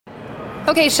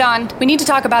Okay, Sean, we need to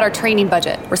talk about our training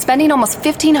budget. We're spending almost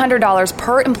 $1,500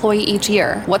 per employee each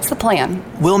year. What's the plan?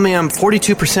 Well, ma'am,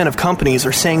 42% of companies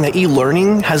are saying that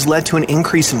e-learning has led to an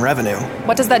increase in revenue.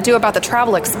 What does that do about the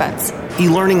travel expense?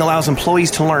 E-learning allows employees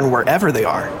to learn wherever they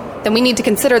are. Then we need to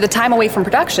consider the time away from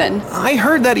production. I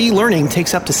heard that e-learning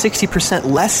takes up to 60%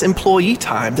 less employee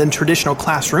time than traditional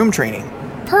classroom training.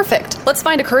 Perfect. Let's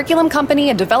find a curriculum company,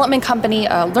 a development company,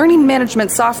 a learning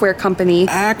management software company.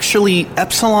 Actually,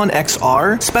 Epsilon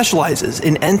XR specializes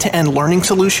in end-to-end learning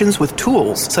solutions with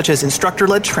tools such as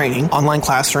instructor-led training, online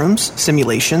classrooms,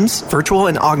 simulations, virtual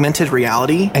and augmented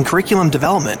reality, and curriculum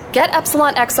development. Get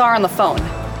Epsilon XR on the phone.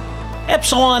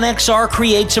 Epsilon XR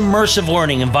creates immersive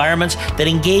learning environments that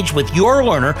engage with your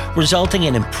learner, resulting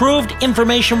in improved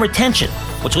information retention,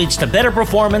 which leads to better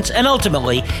performance and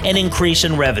ultimately an increase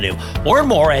in revenue. Learn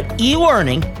more at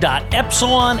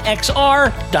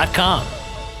elearning.epsilonxr.com.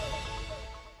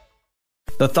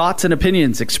 The thoughts and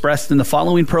opinions expressed in the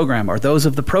following program are those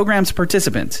of the program's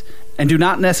participants and do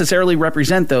not necessarily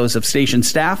represent those of station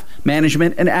staff,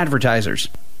 management, and advertisers.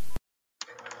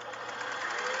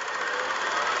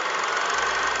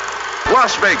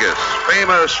 Las Vegas,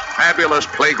 famous, fabulous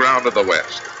playground of the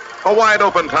West. A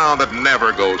wide-open town that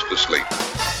never goes to sleep.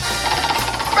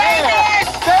 Vegas!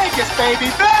 Vegas,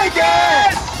 baby,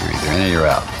 Vegas! You're either in or you're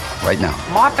out. Right now.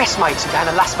 My best mates are going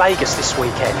to Las Vegas this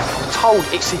weekend. I'm told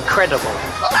it's incredible.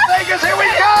 Las Vegas, here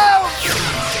we go!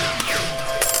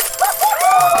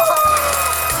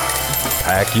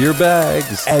 Pack your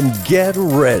bags and get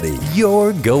ready.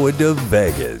 You're going to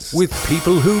Vegas with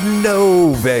people who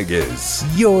know Vegas.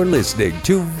 You're listening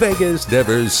to Vegas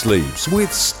Never Sleeps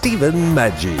with Stephen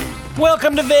Maggi.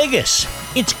 Welcome to Vegas.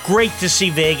 It's great to see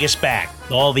Vegas back.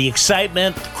 All the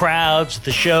excitement, the crowds,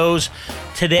 the shows.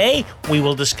 Today, we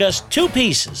will discuss two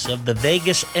pieces of the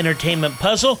Vegas entertainment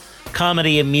puzzle,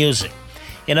 comedy and music.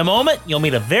 In a moment, you'll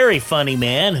meet a very funny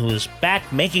man who's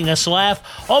back making us laugh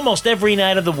almost every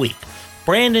night of the week.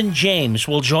 Brandon James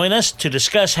will join us to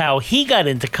discuss how he got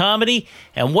into comedy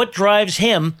and what drives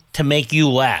him to make you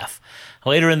laugh.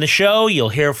 Later in the show, you'll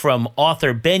hear from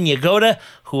author Ben Yagoda,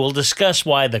 who will discuss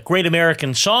why the Great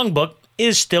American Songbook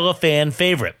is still a fan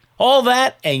favorite. All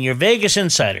that and your Vegas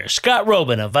insider, Scott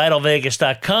Robin of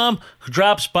VitalVegas.com, who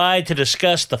drops by to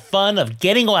discuss the fun of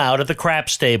getting loud at the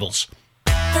craps tables.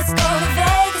 Let's go to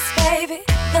Vegas, baby.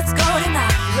 Let's go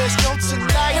tonight. Let's go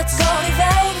tonight. Let's go to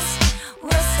Vegas.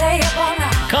 We'll stay up all night.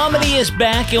 Comedy is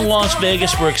back in Las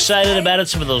Vegas. We're excited about it.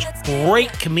 Some of those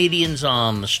great comedians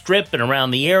on the Strip and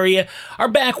around the area are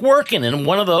back working. And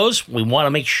one of those we want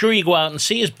to make sure you go out and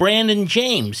see is Brandon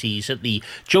James. He's at the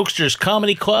Jokesters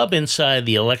Comedy Club inside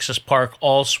the Alexis Park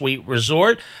All-Suite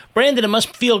Resort. Brandon, it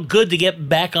must feel good to get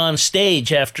back on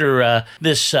stage after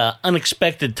this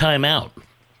unexpected time out.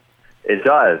 It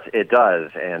does.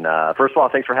 And first of all,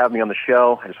 thanks for having me on the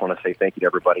show. I just want to say thank you to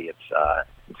everybody.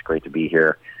 It's great to be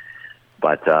here.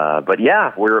 But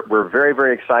yeah, we're very,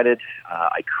 very excited.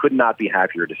 I could not be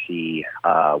happier to see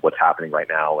what's happening right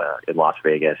now in Las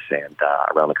Vegas and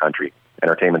around the country.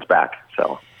 Entertainment's back.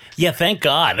 So. Yeah, thank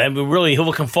God. I'm really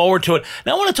looking forward to it.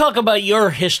 Now, I want to talk about your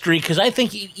history because I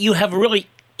think you have a really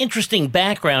interesting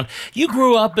background. You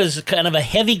grew up as kind of a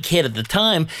heavy kid at the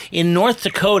time in North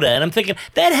Dakota, and I'm thinking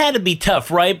that had to be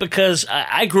tough, right? Because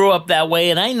I grew up that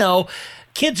way, and I know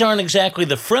kids aren't exactly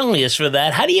the friendliest for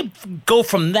that. How do you go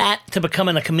from that to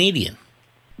becoming a comedian?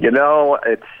 You know,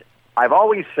 I've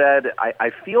always said I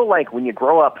feel like when you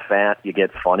grow up fat, you get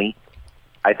funny.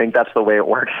 I think that's the way it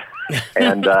works.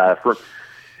 And for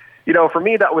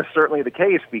me, that was certainly the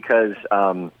case because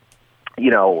I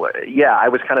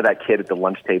was kind of that kid at the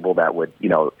lunch table that would,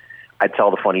 I'd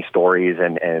tell the funny stories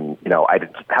and I'd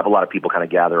have a lot of people kind of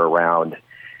gather around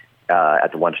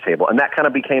at the lunch table. And that kind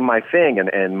of became my thing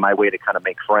and my way to kind of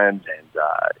make friends. And,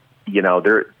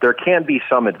 there can be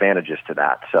some advantages to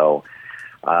that. So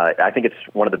I think it's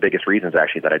one of the biggest reasons,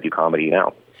 actually, that I do comedy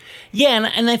now. Yeah,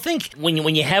 and I think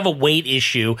when you have a weight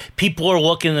issue, people are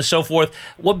looking and so forth,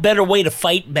 what better way to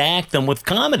fight back than with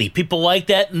comedy? People like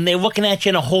that, and they're looking at you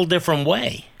in a whole different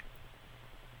way.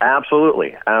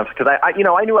 Absolutely. Because I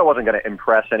knew I wasn't going to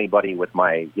impress anybody with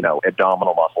my,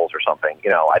 abdominal muscles or something.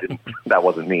 That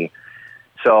wasn't me.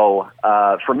 So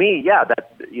for me, yeah,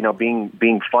 that,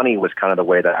 being funny was kind of the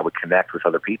way that I would connect with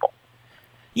other people.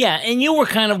 Yeah, and you were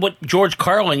kind of what George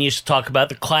Carlin used to talk about,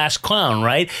 the class clown,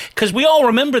 right? Because we all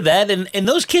remember that, and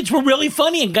those kids were really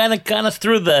funny and kind of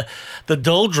through the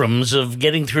doldrums of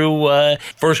getting through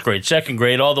first grade, second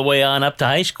grade, all the way on up to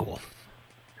high school.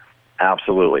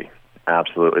 Absolutely. That's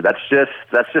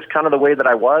just kind of the way that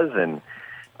I was, and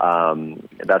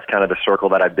that's kind of the circle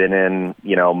that I've been in,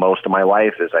 most of my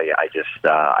life. Is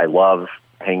I love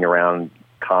hanging around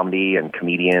comedy and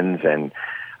comedians, and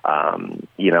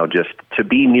just to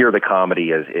be near the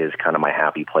comedy is kind of my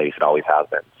happy place. It always has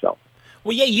been. So.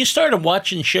 Well, yeah, you started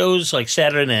watching shows like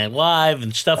Saturday Night Live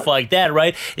and stuff like that,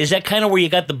 right? Is that kind of where you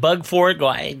got the bug for it? Go,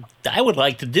 I would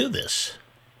like to do this.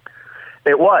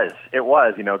 It was,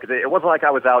 because it wasn't like I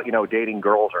was out, dating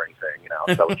girls or anything,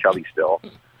 because I was chubby still.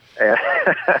 And,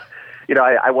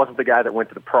 I wasn't the guy that went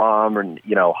to the prom and,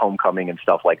 homecoming and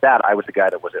stuff like that. I was the guy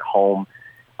that was at home,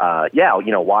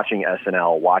 watching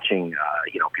SNL, watching,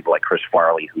 people like Chris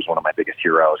Farley, who's one of my biggest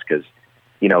heroes, because,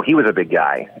 he was a big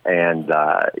guy, and,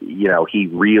 he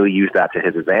really used that to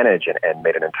his advantage and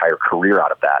made an entire career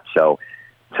out of that. So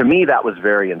to me, that was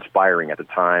very inspiring at the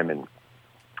time. And,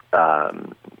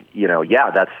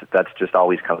 that's just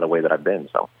always kind of the way that I've been.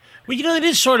 So. Well, it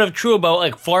is sort of true about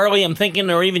like Farley, I'm thinking,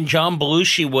 or even John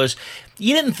Belushi was,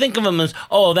 you didn't think of him as,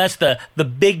 oh, that's the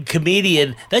big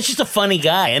comedian. That's just a funny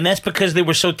guy, and that's because they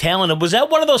were so talented. Was that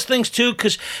one of those things, too?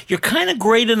 Because you're kind of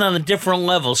graded on a different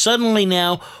level. Suddenly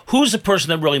now, who's the person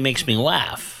that really makes me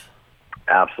laugh?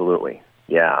 Absolutely.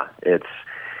 Yeah. It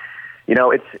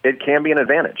can be an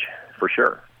advantage, for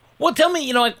sure. Well, tell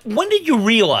me, when did you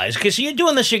realize, because you're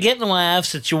doing this, you're getting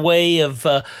laughs, it's your way of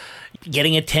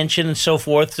getting attention and so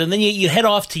forth, and then you head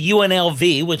off to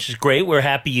UNLV, which is great. We're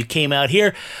happy you came out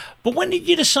here. But when did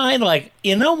you decide, like,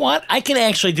 you know what, I can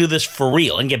actually do this for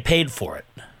real and get paid for it?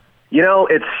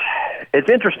 It's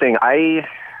interesting. I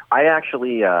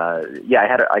actually,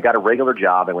 I got a regular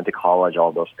job. I went to college,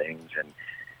 all those things. And,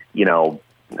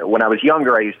 when I was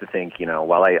younger, I used to think,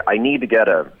 well, I need to get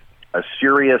a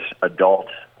serious adult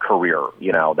career.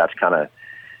 That's kind of,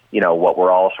 what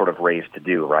we're all sort of raised to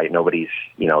do, right? Nobody's,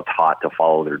 taught to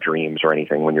follow their dreams or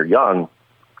anything when you're young,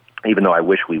 even though I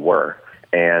wish we were.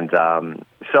 And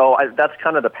that's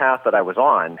kind of the path that I was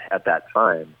on at that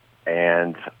time.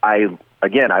 And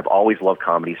I've always loved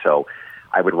comedy, so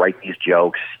I would write these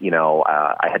jokes.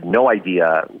 I had no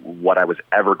idea what I was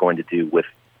ever going to do with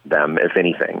them, if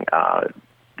anything.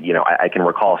 I can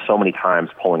recall so many times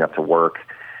pulling up to work,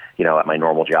 at my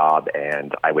normal job,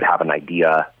 and I would have an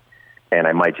idea, and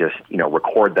I might just,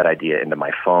 record that idea into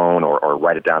my phone or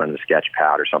write it down in the sketch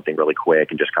pad or something really quick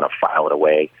and just kind of file it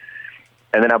away.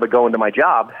 And then I would go into my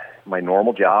job, my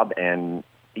normal job, and,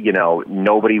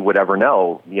 nobody would ever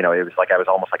know. It was like I was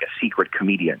almost like a secret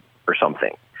comedian or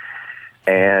something.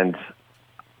 And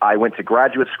I went to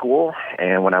graduate school,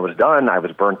 and when I was done, I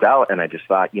was burnt out, and I just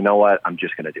thought, you know what, I'm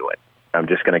just going to do it. I'm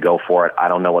just going to go for it. I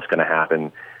don't know what's going to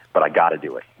happen, but I got to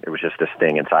do it. It was just this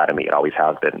thing inside of me. It always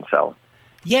has been, so...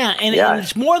 Yeah, and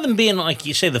it's more than being, like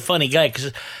you say, the funny guy,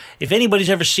 because if anybody's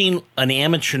ever seen an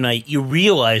amateur night, you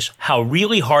realize how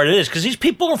really hard it is, because these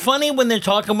people are funny when they're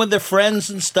talking with their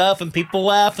friends and stuff, and people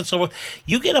laugh and so forth.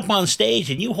 You get up on stage,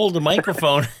 and you hold the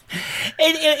microphone,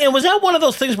 and was that one of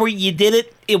those things where you did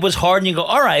it, it was hard, and you go,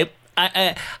 all right,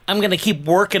 I'm going to keep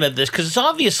working at this, because it's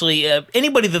obviously,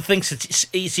 anybody that thinks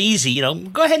it's easy,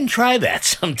 go ahead and try that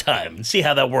sometime and see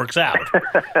how that works out.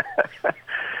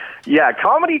 Yeah,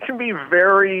 comedy can be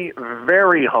very,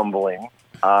 very humbling,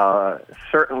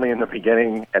 certainly in the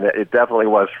beginning, and it definitely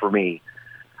was for me.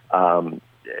 Some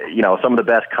of the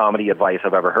best comedy advice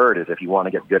I've ever heard is if you want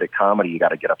to get good at comedy, you got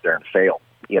to get up there and fail,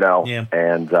 Yeah.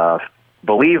 And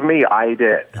believe me, I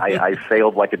did. I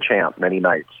failed like a champ many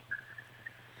nights.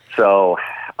 So,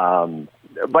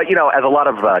 but, as a lot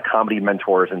of comedy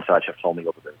mentors and such have told me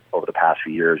over the past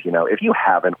few years, if you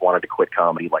haven't wanted to quit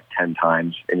comedy like 10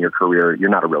 times in your career, you're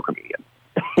not a real comedian,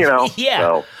 Yeah.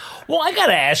 So. Well, I got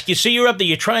to ask you, so you're up there,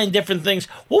 you're trying different things.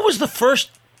 What was the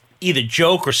first either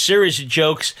joke or series of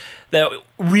jokes that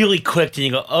really clicked and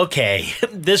you go, okay,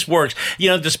 this works?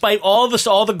 Despite all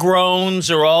the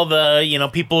groans or all the,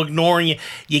 people ignoring you,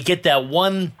 you get that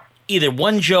either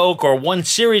one joke or one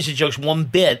series of jokes, one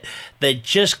bit that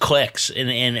just clicks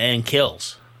and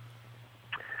kills.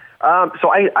 So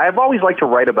I've always liked to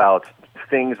write about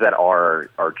things that are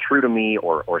true to me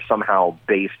or somehow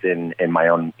based in my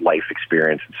own life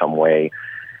experience in some way.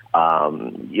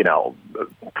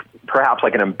 Perhaps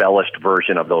like an embellished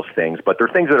version of those things, but they're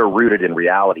things that are rooted in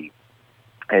reality.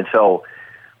 And so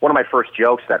one of my first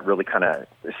jokes that really kind of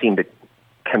seemed to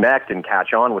connect and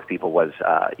catch on with people was,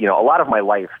 a lot of my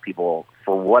life, people,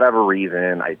 for whatever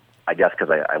reason, I guess because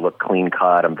I look clean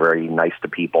cut, I'm very nice to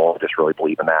people, just really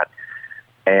believe in that.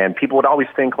 And people would always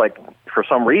think, like, for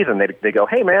some reason, they go,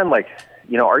 hey, man, like,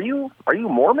 are you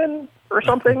Mormon or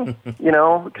something?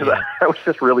 Because I was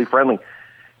just really friendly.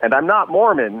 And I'm not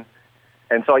Mormon.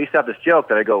 And so I used to have this joke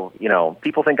that I go,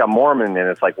 people think I'm Mormon, and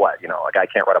it's like, what? A guy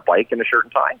can't ride a bike in a shirt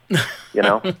and tie,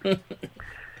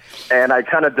 And I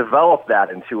kind of developed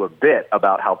that into a bit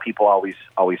about how people always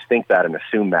think that and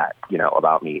assume that,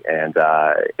 about me. And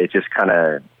it just kind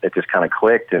of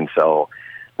clicked. And so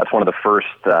that's one of the first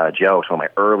jokes, one of my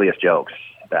earliest jokes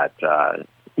that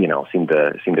seemed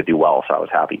to do well. So I was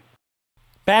happy.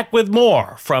 Back with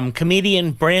more from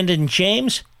comedian Brandon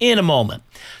James in a moment.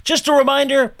 Just a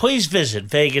reminder, please visit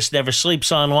Vegas Never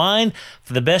Sleeps online.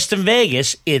 For the best in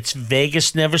Vegas, it's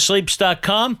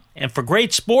VegasNeverSleeps.com. And for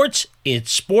great sports,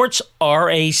 it's Sports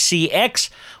RACX,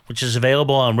 which is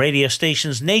available on radio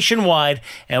stations nationwide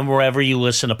and wherever you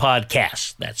listen to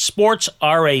podcasts. That's Sports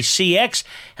RACX.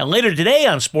 And later today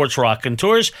on Sports Rockin'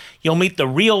 Tours, you'll meet the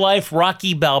real-life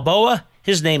Rocky Balboa.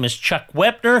 His name is Chuck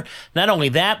Wepner. Not only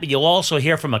that, but you'll also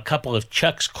hear from a couple of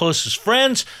Chuck's closest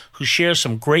friends who share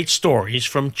some great stories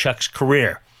from Chuck's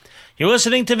career. You're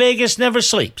listening to Vegas Never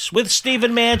Sleeps with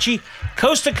Stephen Manchi,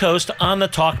 coast to coast on the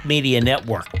Talk Media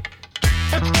Network.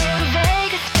 Let's go to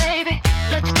Vegas, baby.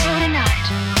 Let's go tonight.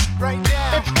 Right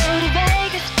now. Let's go to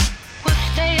Vegas. We'll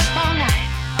stay up all night.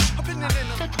 Let's go to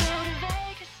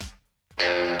Vegas.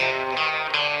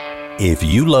 If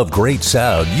you love great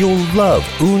sound, you'll love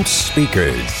Oonce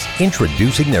speakers.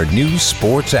 Introducing their new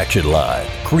Sports Action line,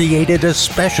 created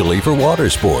especially for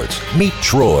water sports. Meet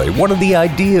Troy, one of the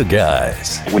idea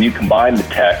guys. When you combine the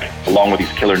tech along with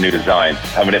these killer new designs,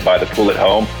 having it by the pool at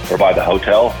home or by the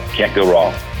hotel, can't go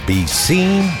wrong. Be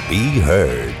seen, be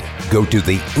heard. Go to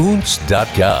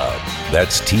theoonce.com.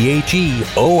 That's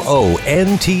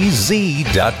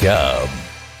TheOONTZ.com.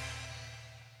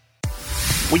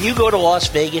 When you go to Las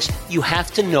Vegas, you have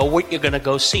to know what you're going to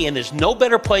go see, and there's no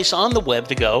better place on the web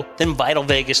to go than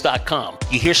VitalVegas.com.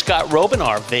 You hear Scott Robin,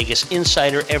 our Vegas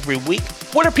insider, every week.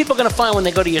 What are people going to find when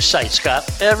they go to your site, Scott?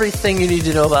 Everything you need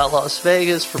to know about Las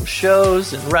Vegas, from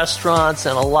shows and restaurants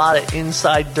and a lot of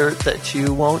inside dirt that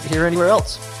you won't hear anywhere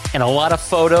else. And a lot of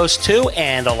photos, too,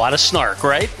 and a lot of snark,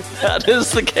 right? That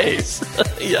is the case.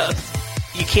 Yes.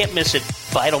 You can't miss it.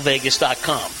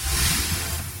 VitalVegas.com.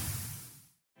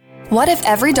 What if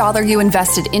every dollar you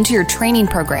invested into your training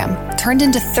program turned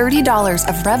into $30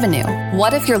 of revenue?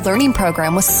 What if your learning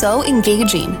program was so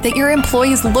engaging that your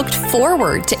employees looked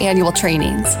forward to annual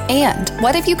trainings? And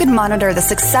what if you could monitor the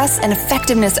success and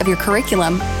effectiveness of your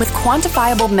curriculum with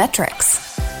quantifiable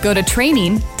metrics? Go to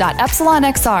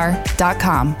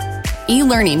training.epsilonxr.com.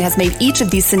 E-learning has made each of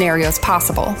these scenarios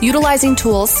possible. Utilizing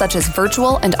tools such as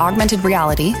virtual and augmented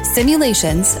reality,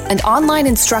 simulations, and online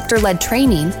instructor-led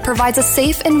training provides a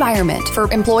safe environment for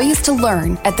employees to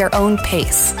learn at their own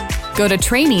pace. Go to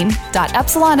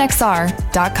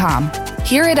training.epsilonxr.com.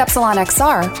 Here at Epsilon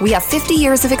XR, we have 50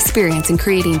 years of experience in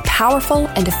creating powerful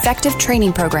and effective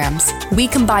training programs. We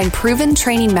combine proven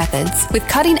training methods with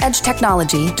cutting-edge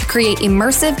technology to create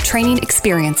immersive training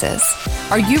experiences.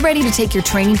 Are you ready to take your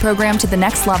training program to the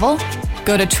next level?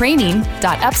 Go to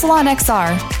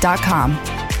training.epsilonxr.com.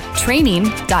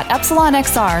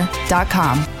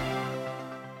 training.epsilonxr.com.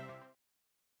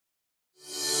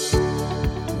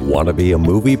 Want to be a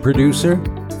movie producer?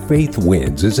 Faith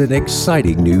Wins is an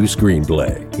exciting new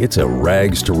screenplay. It's a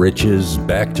rags to riches,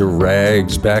 back to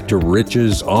rags, back to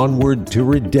riches, onward to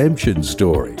redemption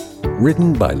story.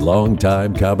 Written by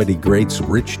longtime comedy greats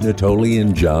Rich Natoli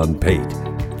and John Pate,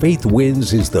 Faith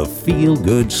Wins is the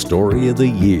feel-good story of the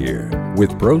year,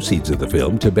 with proceeds of the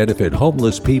film to benefit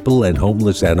homeless people and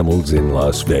homeless animals in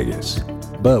Las Vegas.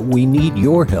 But we need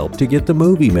your help to get the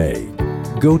movie made.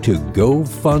 Go to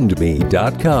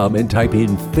GoFundMe.com and type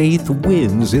in Faith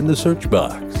Wins in the search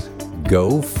box.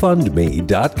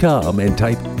 GoFundMe.com and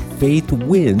type Faith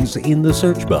Wins in the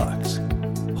search box.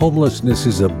 Homelessness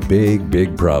is a big,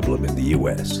 big problem in the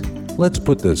U.S. Let's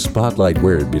put the spotlight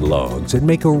where it belongs and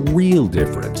make a real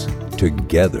difference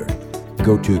together.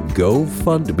 Go to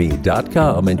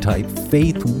GoFundMe.com and type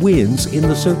Faith Wins in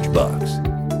the search box.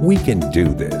 We can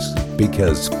do this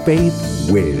because faith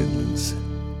wins.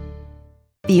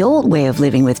 The old way of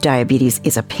living with diabetes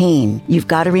is a pain. You've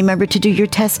got to remember to do your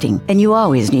testing, and you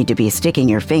always need to be sticking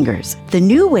your fingers. The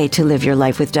new way to live your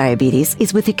life with diabetes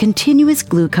is with a continuous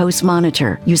glucose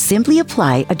monitor. You simply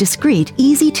apply a discreet,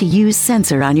 easy-to-use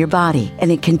sensor on your body,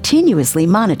 and it continuously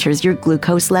monitors your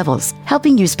glucose levels,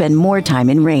 helping you spend more time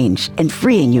in range and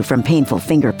freeing you from painful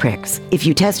finger pricks. If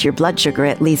you test your blood sugar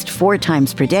at least 4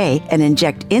 times per day and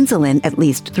inject insulin at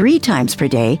least 3 times per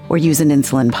day, or use an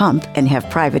insulin pump and have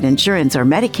private insurance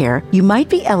or Medicare, you might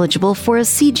be eligible for a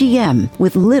CGM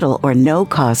with little or no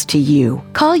cost to you.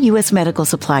 Call U.S. Medical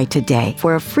Supply today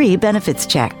for a free benefits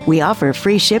check. We offer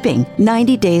free shipping,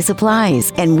 90-day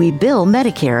supplies, and we bill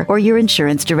Medicare or your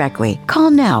insurance directly.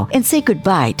 Call now and say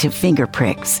goodbye to finger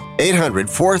pricks.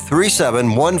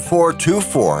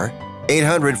 800-437-1424.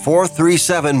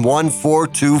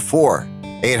 800-437-1424.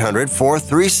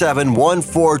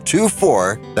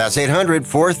 800-437-1424. That's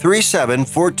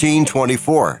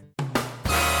 800-437-1424.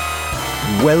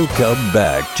 Welcome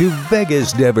back to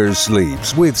Vegas Never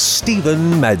Sleeps with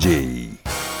Stephen Maggi.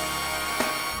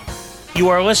 You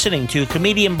are listening to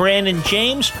comedian Brandon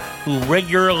James, who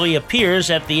regularly appears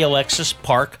at the Alexis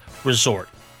Park Resort.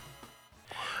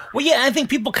 Well, yeah, I think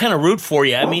people kind of root for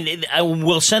you. I mean, I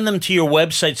will send them to your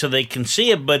website so they can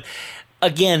see it, but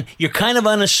again, you're kind of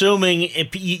unassuming. If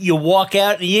you walk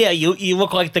out, you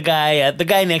look like the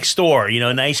guy next door.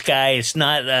 Nice guy. It's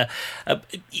not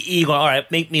you go, all right,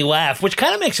 make me laugh, which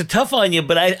kind of makes it tough on you.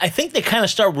 But I think they kind of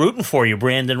start rooting for you,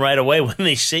 Brandon, right away when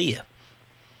they see you.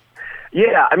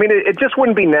 Yeah, I mean, it just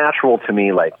wouldn't be natural to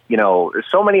me. Like,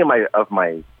 so many of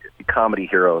my comedy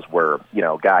heroes were,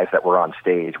 guys that were on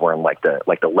stage wearing like the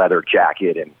leather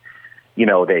jacket, and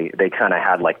they kind of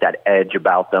had like that edge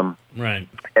about them. Right.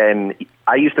 And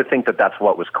I used to think that that's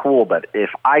what was cool, but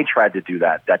if I tried to do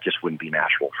that, that just wouldn't be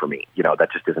natural for me.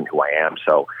 That just isn't who I am.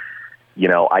 So,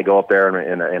 I go up there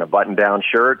in a button-down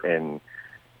shirt, and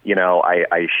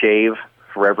I shave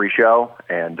for every show,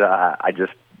 and I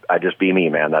just be me,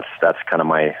 man. That's kind of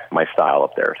my style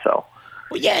up there. So.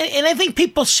 Well, yeah, and I think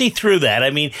people see through that. I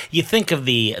mean, you think of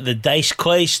the Dice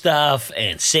Clay stuff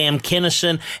and Sam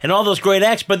Kinison and all those great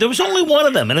acts, but there was only one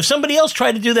of them. And if somebody else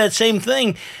tried to do that same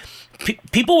thing,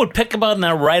 people would pick up on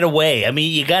that right away. I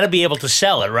mean, you got to be able to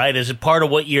sell it, right, as a part of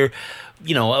what you're,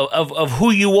 of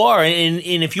who you are. And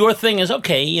if your thing is,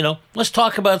 okay, let's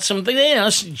talk about something.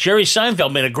 Jerry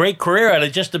Seinfeld made a great career out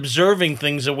of just observing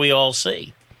things that we all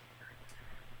see.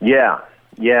 Yeah.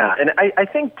 Yeah, and I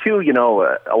think, too,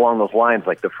 along those lines,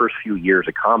 like the first few years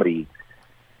of comedy,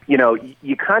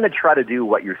 you kind of try to do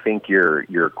what you think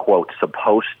you're quote,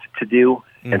 supposed to do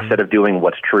instead of doing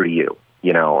what's true to you,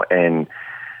 And,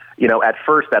 at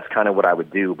first that's kind of what I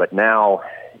would do. But now,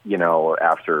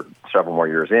 after several more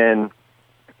years in,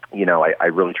 I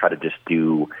really try to just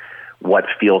do what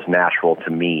feels natural to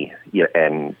me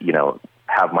and,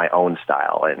 have my own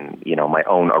style and, my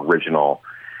own original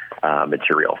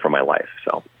material for my life.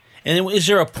 So, and is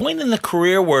there a point in the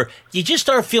career where you just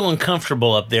start feeling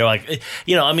comfortable up there? Like,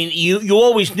 you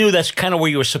always knew that's kind of where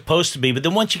you were supposed to be, but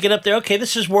then once you get up there, okay,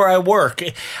 this is where I work.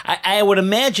 I would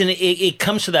imagine it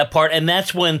comes to that part, and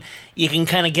that's when you can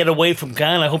kind of get away from,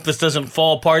 God, I hope this doesn't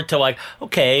fall apart, to like,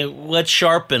 okay, let's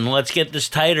sharpen, let's get this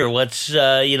tighter, let's,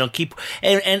 keep,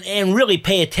 and really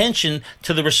pay attention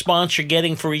to the response you're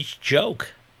getting for each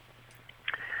joke.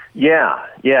 Yeah.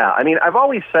 I mean, I've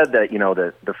always said that,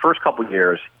 the first couple of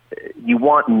years, you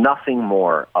want nothing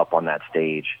more up on that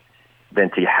stage than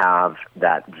to have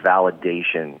that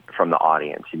validation from the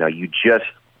audience. You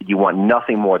want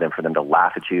nothing more than for them to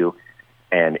laugh at you.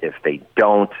 And if they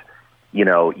don't,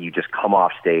 you just come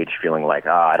off stage feeling like,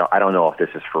 I don't know if this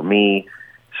is for me.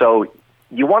 So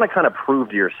you want to kind of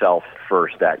prove to yourself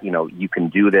first that, you can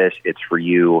do this, it's for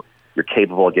you. You're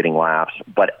capable of getting laughs.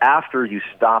 But after you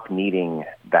stop needing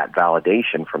that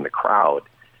validation from the crowd,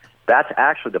 that's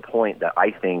actually the point that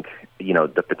I think,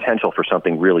 the potential for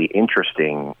something really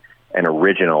interesting and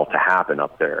original to happen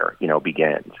up there,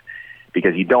 begins.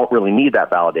 Because you don't really need that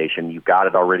validation. You've got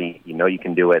it already. You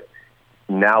can do it.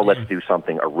 Now let's do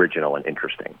something original and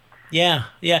interesting. Yeah.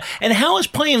 And how is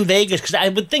playing Vegas? Because I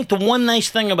would think the one nice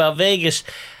thing about Vegas,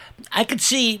 I could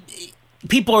see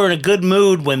people are in a good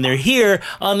mood when they're here.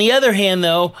 On the other hand,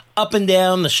 though, up and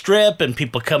down the Strip and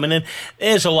people coming in,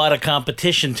 there's a lot of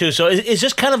competition, too. So is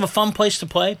this kind of a fun place to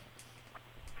play?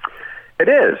 It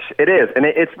is. And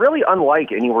it's really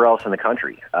unlike anywhere else in the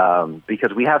country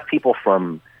because we have people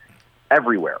from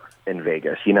everywhere in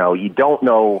Vegas. You don't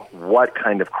know what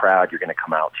kind of crowd you're going to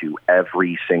come out to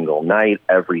every single night,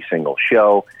 every single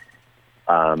show.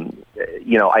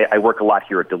 I work a lot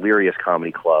here at Delirious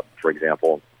Comedy Club, for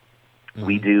example. Mm-hmm.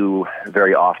 We do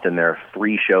very often, there are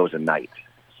 3 shows a night,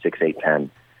 6, 8, 10.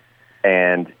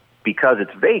 And because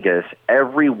it's Vegas,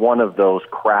 every one of those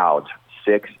crowds,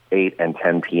 6, 8, and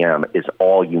 10 p.m., is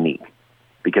all unique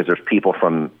because there's people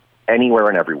from anywhere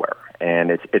and everywhere.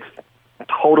 And it's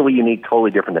totally unique,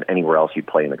 totally different than anywhere else you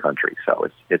play in the country. So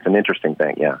it's an interesting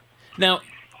thing, yeah. Now,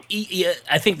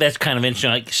 I think that's kind of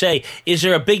interesting. Like you say, is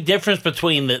there a big difference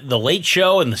between the late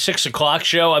show and the 6 o'clock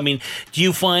show? I mean, do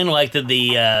you find like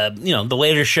the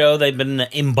later show they've been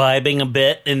imbibing a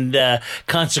bit and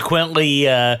consequently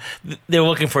they're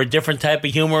looking for a different type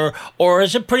of humor, or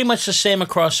is it pretty much the same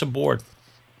across the board?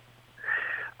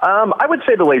 I would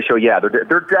say the late show, yeah.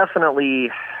 They're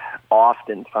definitely,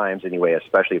 oftentimes anyway,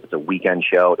 especially if it's a weekend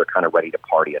show, they're kind of ready to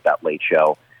party at that late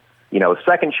show.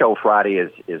 Second show Friday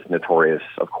is notorious,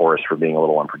 of course, for being a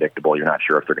little unpredictable. You're not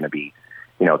sure if they're going to be,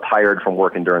 tired from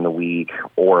working during the week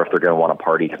or if they're going to want to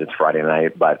party because it's Friday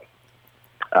night. But,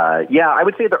 I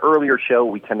would say the earlier show,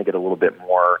 we tend to get a little bit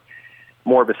more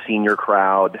of a senior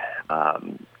crowd.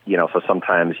 So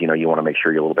sometimes, you want to make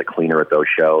sure you're a little bit cleaner at those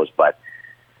shows. But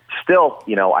still,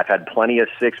 I've had plenty of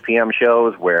 6 p.m.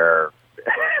 shows where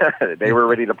they were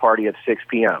ready to party at 6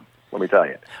 p.m., let me tell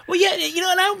you. Well, yeah,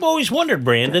 and I've always wondered,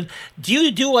 Brandon, do you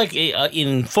do like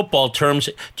in football terms,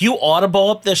 do you audible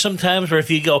up there sometimes where if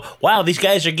you go, wow, these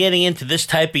guys are getting into this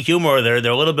type of humor or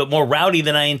they're a little bit more rowdy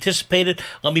than I anticipated,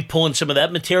 let me pull in some of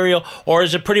that material? Or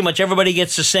is it pretty much everybody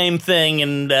gets the same thing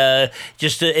and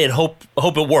hope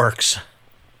it works?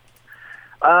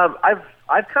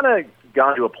 I've kind of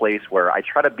gone to a place where I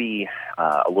try to be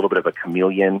a little bit of a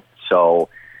chameleon, so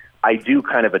I do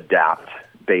kind of adapt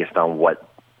based on what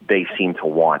they seem to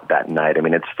want that night. I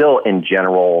mean, it's still in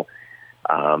general,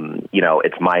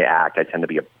 it's my act. I tend to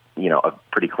be a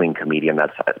pretty clean comedian.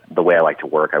 That's the way I like to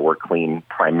work. I work clean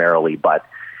primarily, but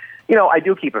I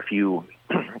do keep a few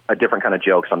different kind of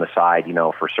jokes on the side,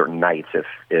 for certain nights.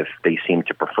 If they seem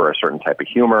to prefer a certain type of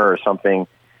humor or something,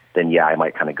 then yeah, I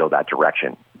might kind of go that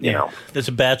direction. You know, there's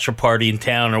a bachelor party in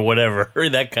town or whatever, or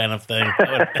that kind of thing.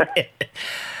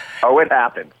 Oh, it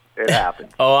happens. It happened.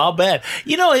 Oh, I'll bet.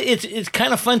 It's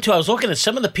kind of fun, too. I was looking at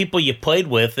some of the people you played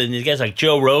with, and you guys like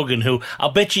Joe Rogan, who I'll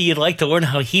bet you'd like to learn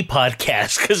how he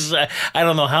podcasts, because I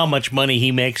don't know how much money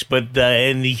he makes, but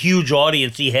and the huge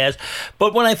audience he has.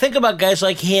 But when I think about guys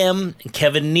like him,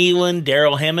 Kevin Nealon,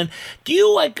 Darrell Hammond, do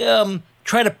you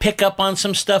try to pick up on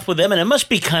some stuff with them? And it must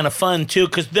be kind of fun, too,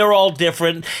 because they're all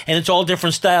different, and it's all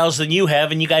different styles than you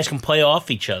have, and you guys can play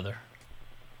off each other.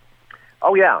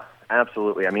 Oh, yeah.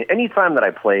 Absolutely. I mean, anytime that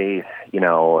I play,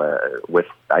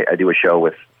 I do a show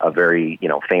with a very,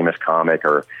 famous comic,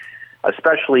 or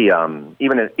especially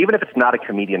even if it's not a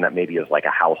comedian that maybe is like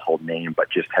a household name, but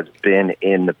just has been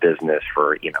in the business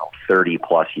for, 30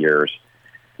 plus years,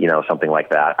 something like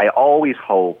that. I always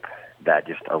hope that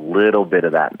just a little bit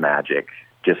of that magic,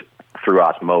 just through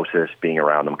osmosis, being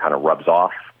around them, kind of rubs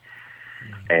off.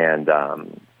 And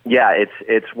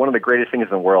it's one of the greatest things in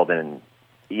the world. And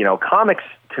comics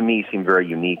to me seem very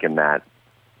unique in that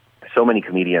so many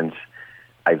comedians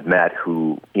I've met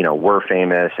who, were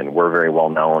famous and were very well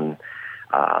known,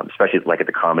 especially like at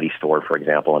the Comedy Store, for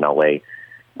example, in LA.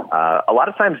 A lot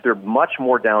of times they're much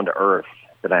more down to earth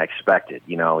than I expected.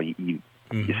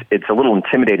 It's a little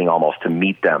intimidating almost to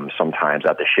meet them sometimes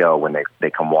at the show when they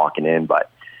come walking in,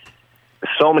 but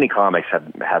so many comics have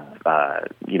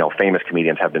famous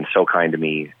comedians have been so kind to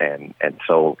me and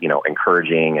so,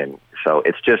 encouraging. And so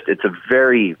it's a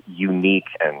very unique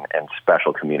and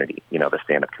special community, the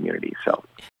stand-up community. So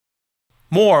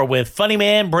more with funny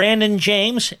man Brandon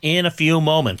James in a few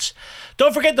moments.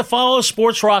 Don't forget to follow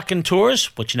Sports Rockin'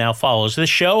 Tours, which now follows this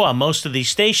show on most of these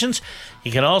stations.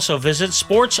 You can also visit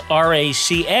Sports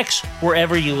RACX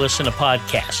wherever you listen to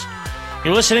podcasts.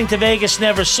 You're listening to Vegas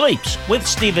Never Sleeps with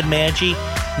Stephen Maggi,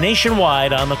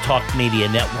 nationwide on the Talk Media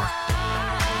Network.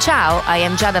 Ciao, I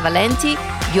am Giada Valenti.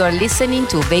 You're listening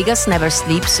to Vegas Never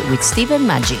Sleeps with Stephen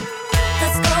Maggi.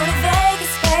 Let's go to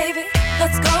Vegas, baby.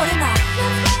 Let's go tonight.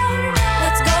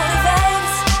 Let's go to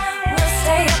Vegas. We'll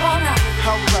stay up all night.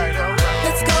 All right.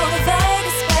 Let's go to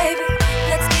Vegas, baby.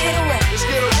 Let's get away.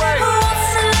 Who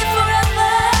wants to live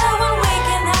forever when we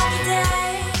can have the day?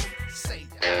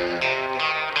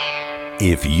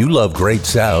 If you love great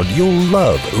sound, you'll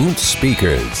love Oonce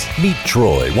speakers. Meet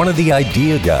Troy, one of the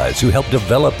idea guys who helped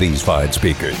develop these fine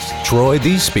speakers. Troy,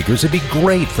 these speakers would be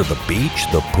great for the beach,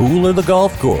 the pool, or the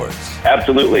golf course.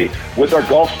 Absolutely. With our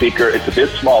golf speaker, it's a bit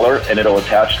smaller, and it'll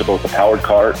attach to both a powered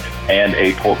cart and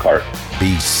a pull cart.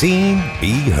 Be seen,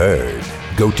 be heard.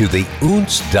 Go to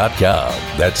theoonce.com.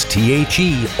 That's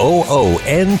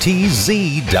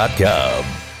TheOONTZ.com.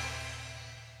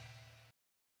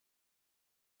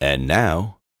 And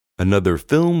now, another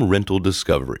film rental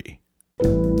discovery.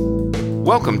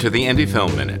 Welcome to the Indie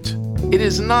Film Minute. It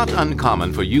is not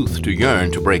uncommon for youth to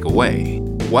yearn to break away.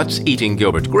 What's Eating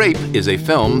Gilbert Grape is a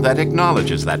film that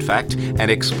acknowledges that fact and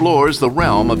explores the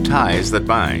realm of ties that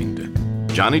bind.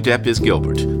 Johnny Depp is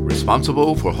Gilbert,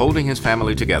 responsible for holding his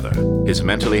family together. His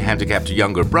mentally handicapped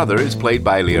younger brother is played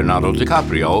by Leonardo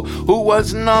DiCaprio, who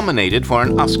was nominated for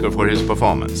an Oscar for his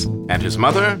performance. And his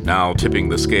mother, now tipping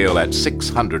the scale at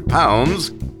 600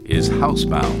 pounds, is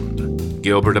housebound.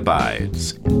 Gilbert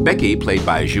abides. Becky, played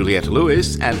by Juliette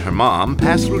Lewis, and her mom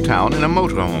pass through town in a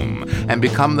motorhome and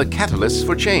become the catalyst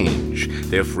for change.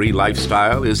 Their free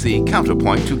lifestyle is the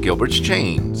counterpoint to Gilbert's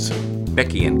chains.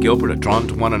 Becky and Gilbert are drawn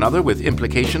to one another with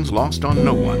implications lost on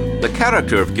no one. The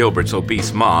character of Gilbert's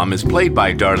obese mom is played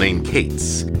by Darlene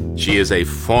Cates. She is a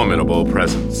formidable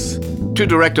presence. To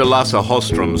director Lasse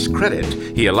Hallström's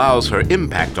credit, he allows her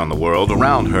impact on the world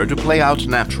around her to play out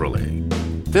naturally.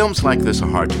 Films like this are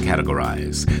hard to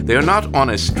categorize. They are not on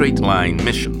a straight-line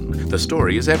mission. The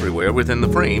story is everywhere within the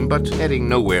frame, but heading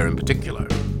nowhere in particular.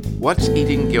 What's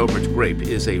Eating Gilbert Grape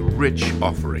is a rich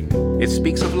offering. It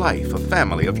speaks of life, of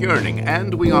family, of yearning,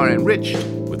 and we are enriched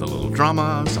with a little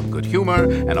drama, some good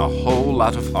humor, and a whole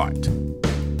lot of heart.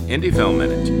 Indie Film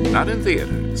Minute, not in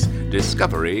theaters.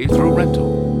 Discovery through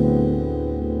rental.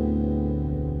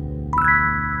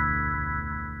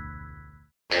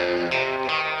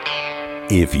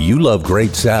 If you love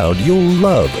great sound, you'll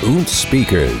love Oonce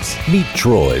speakers. Meet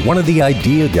Troy, one of the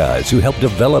idea guys who helped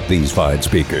develop these fine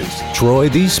speakers. Troy,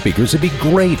 these speakers would be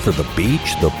great for the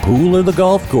beach, the pool, or the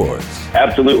golf course.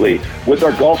 Absolutely. With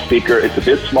our golf speaker, it's a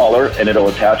bit smaller, and it'll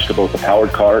attach to both a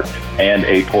powered cart and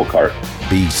a pull cart.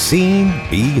 Be seen,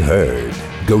 be heard.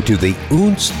 Go to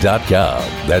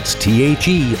theoonce.com. That's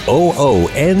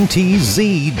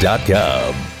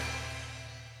TheOONTZ.com.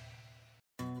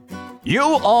 You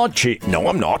are cheap. No,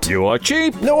 I'm not. You are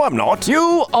cheap. No, I'm not.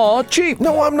 You are cheap.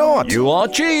 No, I'm not. You are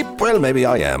cheap. Well, maybe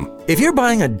I am. If you're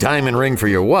buying a diamond ring for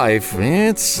your wife,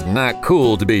 it's not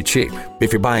cool to be cheap.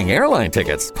 If you're buying airline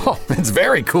tickets, it's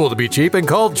very cool to be cheap and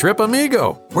called Trip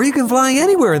Amigo, where you can fly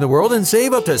anywhere in the world and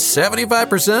save up to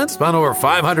 75% on over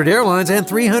 500 airlines and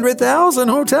 300,000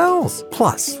 hotels.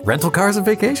 Plus, rental cars and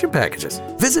vacation packages.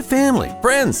 Visit family,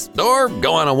 friends, or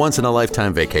go on a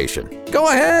once-in-a-lifetime vacation. Go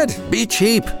ahead, be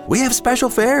cheap. We have special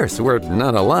fares we're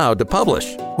not allowed to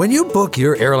publish. When you book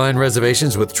your airline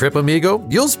reservations with Trip Amigo,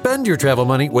 you'll spend your travel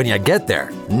money when you get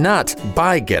there, not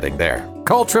by getting there.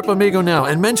 Call Trip Amigo now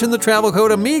and mention the travel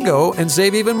code AMIGO and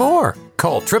save even more.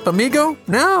 Call Trip Amigo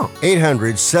now.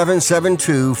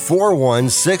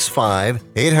 800-772-4165.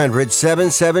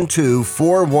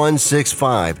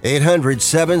 800-772-4165.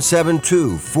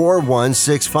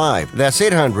 800-772-4165. That's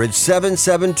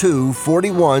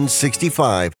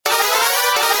 800-772-4165.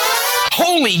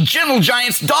 Holy Gentle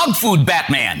Giants dog food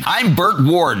Batman! I'm Burt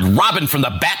Ward, Robin from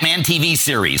the Batman TV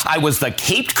series. I was the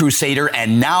Caped Crusader,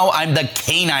 and now I'm the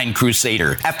Canine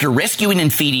Crusader. After rescuing and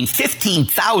feeding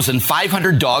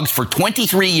 15,500 dogs for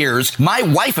 23 years, my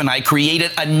wife and I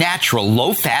created a natural,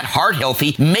 low-fat,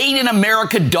 heart-healthy,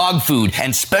 made-in-America dog food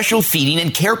and special feeding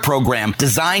and care program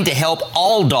designed to help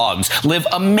all dogs live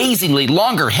amazingly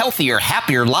longer, healthier,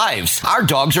 happier lives. Our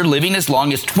dogs are living as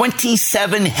long as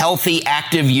 27 healthy,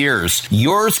 active years.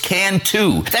 Yours can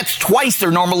too. That's twice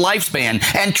their normal lifespan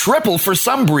and triple for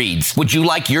some breeds. Would you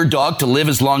like your dog to live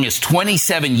as long as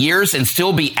 27 years and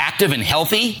still be active and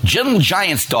healthy? Gentle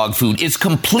Giants dog food is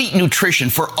complete nutrition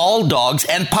for all dogs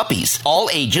and puppies, all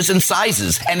ages and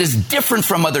sizes, and is different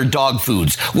from other dog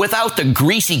foods without the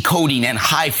greasy coating and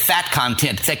high fat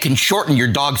content that can shorten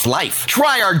your dog's life.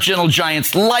 Try our Gentle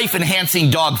Giants life-enhancing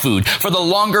dog food for the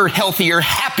longer, healthier,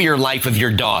 happier life of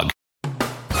your dog.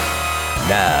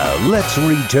 Now, let's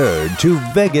return to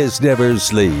Vegas Never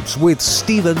Sleeps with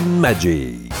Stephen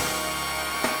Maggi.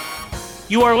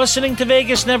 You are listening to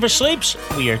Vegas Never Sleeps.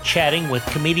 We are chatting with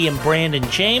comedian Brandon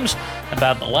James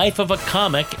about the life of a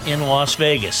comic in Las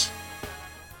Vegas.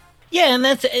 Yeah, and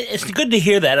it's good to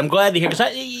hear that. I'm glad to hear,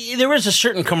 because there is a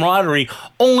certain camaraderie.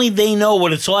 Only they know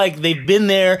what it's like. They've been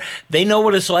there. They know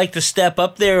what it's like to step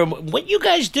up there. What you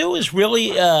guys do is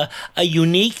really a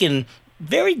unique and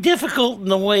very difficult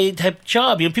in a way type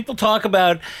job. You know, people talk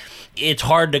about it's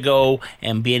hard to go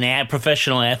and be a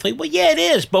professional athlete. Well, yeah, it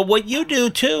is. But what you do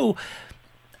too,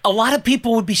 a lot of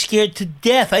people would be scared to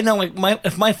death. I know, like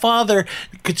if my father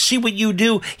could see what you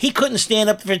do, he couldn't stand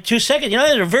up for 2 seconds. You know,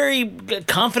 he's a very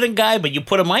confident guy, but you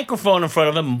put a microphone in front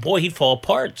of him, and boy, he'd fall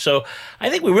apart. So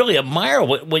I think we really admire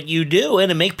what you do,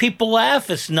 and to make people laugh,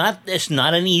 it's not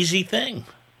an easy thing.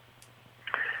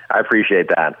 I appreciate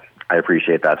that. I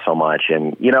appreciate that so much.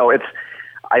 And, you know, I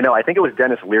think it was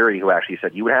Dennis Leary who actually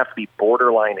said you would have to be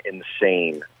borderline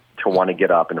insane to want to get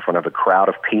up in front of a crowd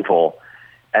of people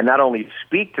and not only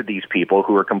speak to these people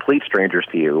who are complete strangers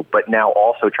to you, but now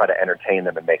also try to entertain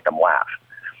them and make them laugh.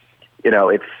 You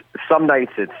know, some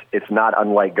nights it's not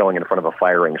unlike going in front of a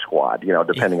firing squad, you know,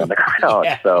 depending on the crowd.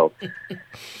 Yeah. So,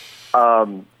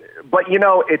 but, you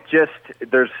know, at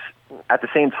the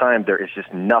same time, there is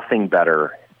just nothing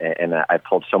better. And I've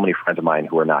told so many friends of mine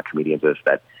who are not comedians this,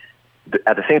 that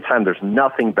at the same time, there's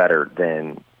nothing better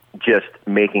than just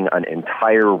making an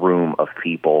entire room of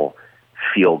people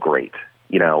feel great,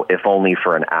 you know, if only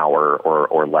for an hour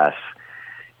or less.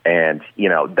 And,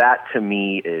 that to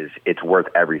me it's worth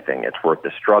everything. It's worth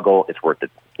the struggle. It's worth the,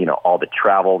 all the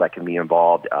travel that can be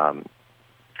involved.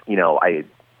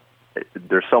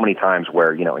 There's so many times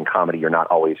where, in comedy, you're not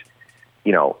always,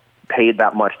 paid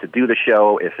that much to do the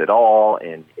show, if at all.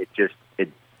 And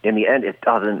in the end, it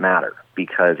doesn't matter,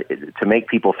 because to make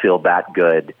people feel that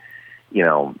good,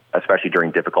 especially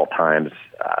during difficult times,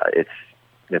 it's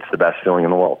the best feeling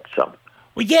in the world. So.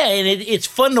 Well, yeah, and it's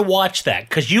fun to watch that,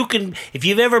 because you can, if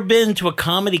you've ever been to a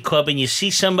comedy club and you see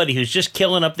somebody who's just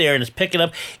killing up there and is picking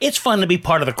up, it's fun to be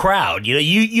part of the crowd.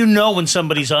 You know when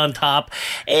somebody's on top,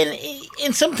 and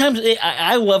sometimes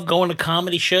I love going to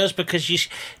comedy shows, because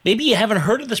maybe you haven't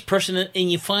heard of this person and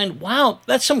you find, wow,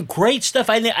 that's some great stuff.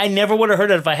 I never would have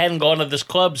heard it if I hadn't gone to this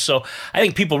club. So I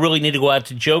think people really need to go out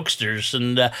to Jokesters.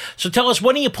 And so tell us,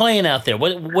 what are you playing out there?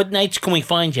 What nights can we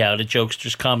find you out at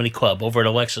Jokesters Comedy Club over at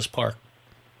Alexis Park?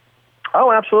 Oh,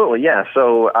 absolutely, yeah.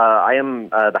 So I am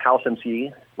the house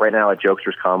MC right now at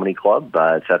Jokesters Comedy Club.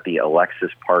 It's at the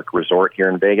Alexis Park Resort here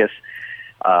in Vegas.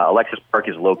 Alexis Park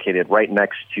is located right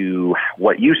next to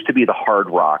what used to be the Hard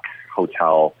Rock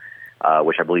Hotel,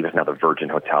 which I believe is now the Virgin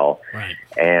Hotel. Right.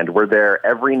 And we're there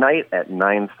every night at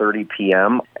 9:30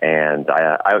 p.m. And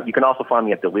you can also find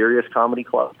me at Delirious Comedy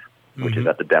Club, which is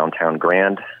at the Downtown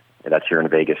Grand. That's here in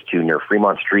Vegas, too, near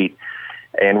Fremont Street.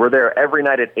 And we're there every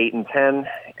night at 8 and 10,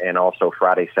 and also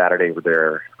Friday, Saturday, we're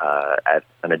there at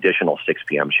an additional 6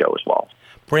 p.m. show as well.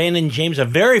 Brandon James, a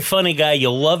very funny guy.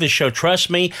 You'll love his show, trust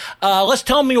me. Let's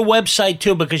tell him your website,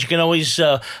 too, because you can always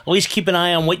at least keep an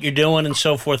eye on what you're doing and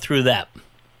so forth through that.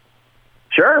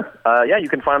 Sure. Yeah, you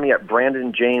can find me at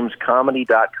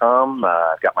BrandonJamesComedy.com.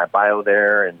 I've got my bio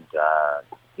there and,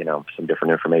 some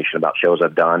different information about shows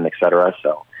I've done, et cetera.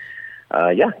 So.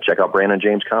 Check out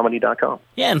BrandonJamesComedy.com.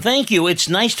 Yeah, and thank you. It's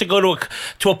nice to go to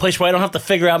a place where I don't have to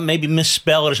figure out, maybe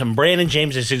misspell it or something. Brandon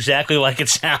James is exactly like it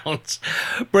sounds.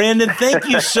 Brandon, thank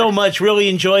you so much. Really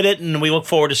enjoyed it, and we look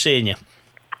forward to seeing you.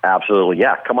 Absolutely,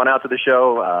 yeah. Come on out to the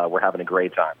show. We're having a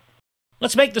great time.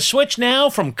 Let's make the switch now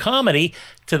from comedy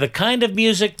to the kind of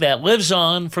music that lives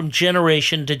on from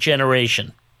generation to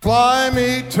generation. Fly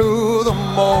me to the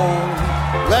moon,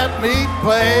 let me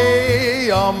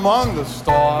play among the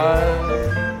stars.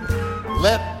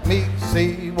 Let me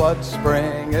see what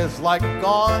spring is like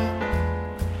on.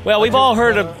 Well, we've all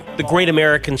heard of the Great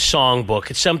American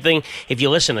Songbook. It's something, if you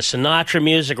listen to Sinatra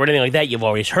music or anything like that, you've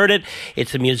always heard it.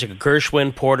 It's the music of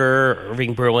Gershwin, Porter,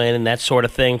 Irving Berlin, and that sort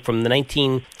of thing from the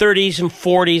 1930s and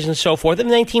 40s and so forth. And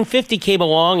 1950 came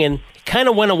along and it kind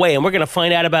of went away, and we're going to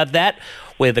find out about that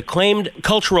with acclaimed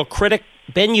cultural critic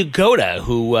Ben Yagoda,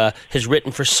 who has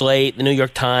written for Slate, the New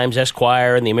York Times,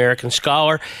 Esquire, and the American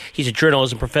Scholar. He's a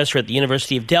journalism professor at the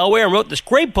University of Delaware and wrote this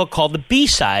great book called The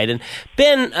B-Side. And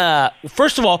Ben,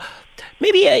 first of all,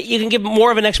 maybe you can give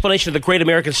more of an explanation of the Great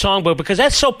American Songbook, because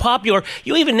that's so popular.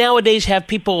 You even nowadays have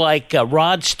people like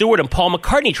Rod Stewart and Paul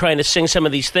McCartney trying to sing some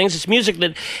of these things. It's music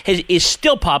that is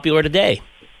still popular today.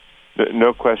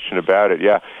 No question about it,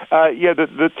 yeah.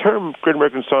 The term Great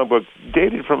American Songbook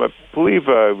dated from, I believe,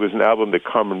 it was an album that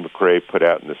Carmen McRae put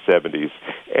out in the 70s,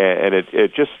 and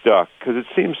it just stuck because it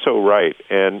seems so right.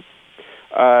 And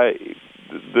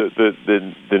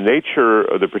the nature,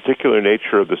 or the particular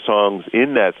nature of the songs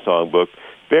in that songbook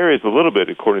varies a little bit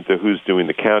according to who's doing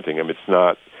the counting. I mean, it's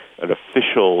not an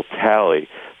official tally.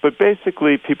 But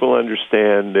basically, people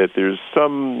understand that there's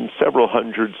several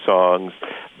hundred songs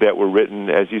that were written,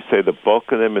 as you say, the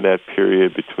bulk of them in that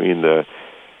period between the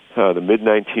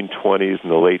mid-1920s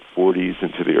and the late 40s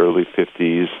into the early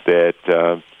 50s that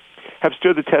have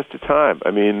stood the test of time. I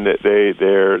mean,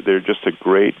 they're just a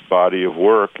great body of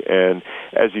work. And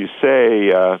as you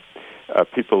say,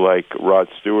 people like Rod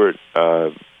Stewart,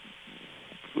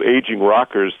 aging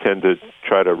rockers tend to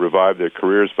try to revive their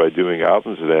careers by doing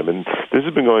albums of them, and this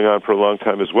has been going on for a long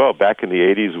time as well. Back in the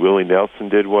 80s, Willie Nelson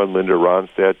did one, Linda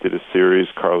Ronstadt did a series,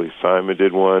 Carly Simon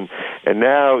did one, and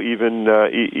now even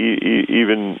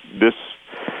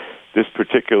this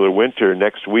particular winter,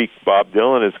 next week, Bob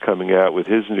Dylan is coming out with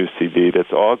his new CD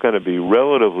that's all going to be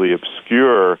relatively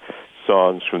obscure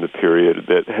songs from the period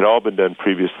that had all been done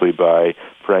previously by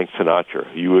Frank Sinatra.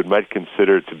 You might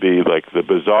consider it to be like the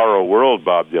bizarro world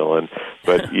Bob Dylan,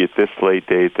 but at this late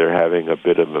date, they're having a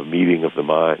bit of a meeting of the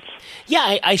minds.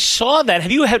 Yeah, I saw that.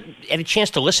 Have you had a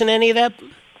chance to listen to any of that?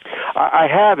 I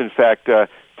have, in fact.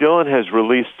 Dylan has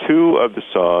released two of the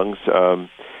songs on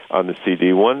the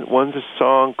CD. One's a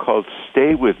song called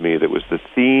Stay With Me that was the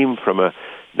theme from a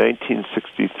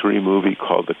 1963 movie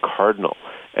called The Cardinal,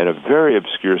 and a very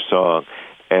obscure song.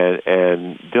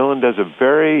 And Dylan does a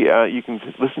very, you can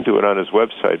listen to it on his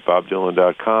website,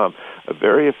 BobDylan.com, a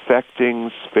very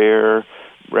affecting, spare,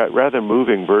 rather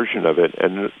moving version of it.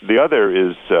 And the other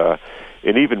is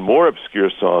an even more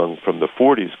obscure song from the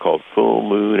 40s called Full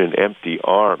Moon and Empty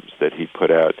Arms that he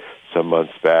put out some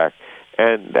months back.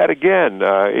 And that, again,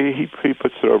 he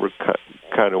puts it over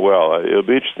kind of well. It'll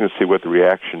be interesting to see what the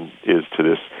reaction is to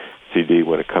this CD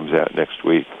when it comes out next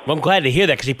week. Well, I'm glad to hear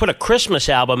that, because he put a Christmas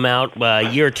album out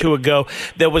a year or two ago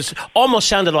that was almost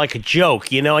sounded like a joke,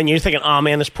 you know, and you're thinking, oh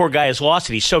man, this poor guy has lost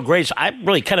it. He's so great. So I'm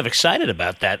really kind of excited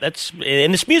about that.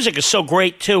 And this music is so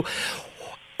great too.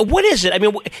 What is it? I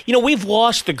mean, you know, we've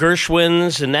lost the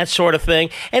Gershwins and that sort of thing.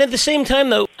 And at the same time,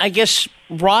 though, I guess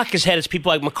rock has had its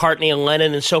people like McCartney and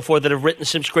Lennon and so forth that have written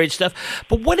some great stuff.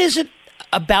 But what is it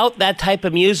about that type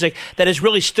of music that has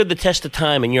really stood the test of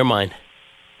time in your mind?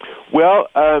 Well,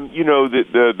 you know,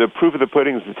 the proof of the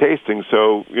pudding is the tasting,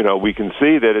 so, you know, we can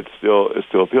see that it still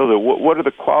appeals. What are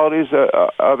the qualities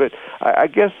of it? I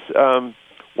guess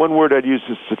one word I'd use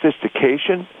is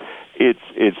sophistication.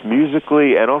 It's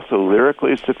musically and also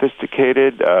lyrically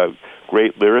sophisticated.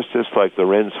 Great lyricists like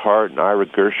Lorenz Hart and Ira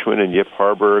Gershwin and Yip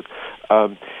Harburg.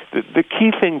 The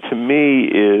key thing to me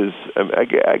is,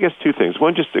 I guess, two things.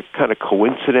 One, just a kind of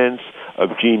coincidence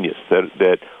of genius,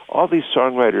 that all these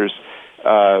songwriters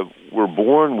were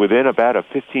born within about a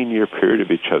 15-year period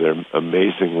of each other,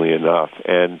 amazingly enough.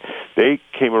 And they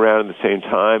came around at the same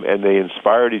time, and they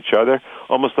inspired each other,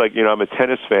 almost like, you know, I'm a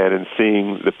tennis fan, and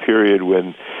seeing the period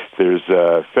when there's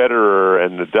Federer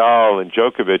and Nadal and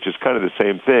Djokovic is kind of the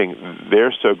same thing.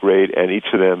 They're so great, and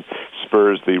each of them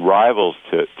spurs the rivals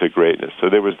to greatness. So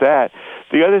there was that.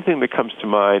 The other thing that comes to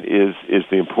mind is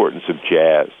the importance of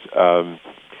jazz.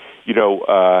 You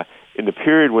know, in the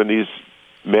period when these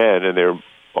men, and they're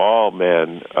all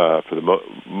men,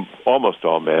 almost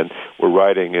all men, were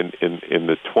writing in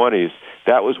the 20s,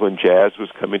 that was when jazz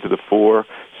was coming to the fore.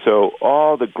 So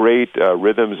all the great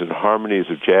rhythms and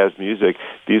harmonies of jazz music,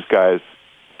 these guys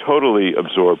totally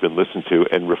absorbed and listened to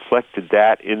and reflected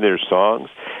that in their songs.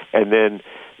 And then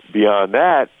beyond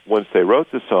that, once they wrote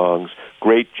the songs,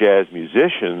 great jazz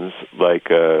musicians like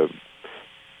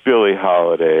Billie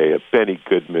Holiday, Benny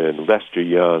Goodman, Lester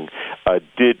Young,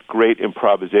 did great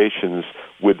improvisations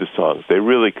with the songs. They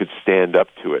really could stand up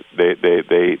to it.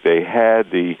 They had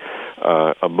the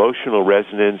emotional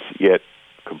resonance, yet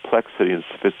complexity and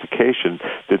sophistication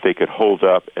that they could hold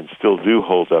up and still do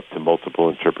hold up to multiple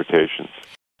interpretations.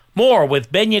 More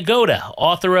with Ben Yagoda,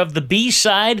 author of The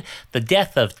B-Side, The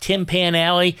Death of Tin Pan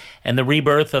Alley, and the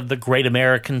Rebirth of the Great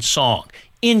American Song,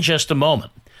 in just a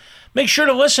moment. Make sure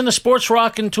to listen to Sports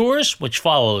Rockin' Tours, which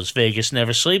follows Vegas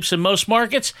Never Sleeps in most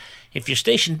markets. If your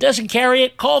station doesn't carry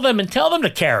it, call them and tell them to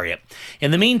carry it.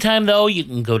 In the meantime, though, you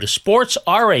can go to Sports,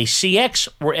 RACX,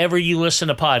 wherever you listen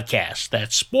to podcasts.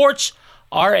 That's Sports,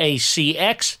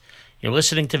 RACX. You're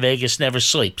listening to Vegas Never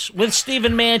Sleeps with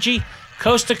Stephen Maggi,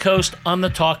 coast to coast on the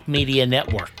Talk Media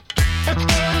Network. Let's go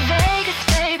to Vegas,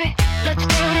 baby. Let's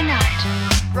go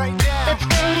tonight. Right now. Let's go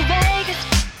to Vegas.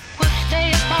 We'll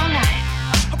stay up all night.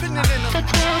 Let's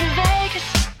go to Vegas.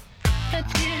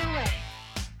 Let's get away.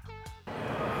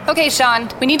 Okay, Sean,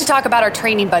 we need to talk about our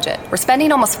training budget. We're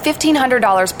spending almost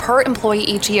 $1,500 per employee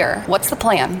each year. What's the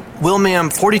plan? Well, ma'am,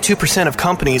 42% of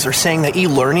companies are saying that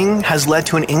e-learning has led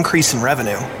to an increase in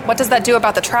revenue. What does that do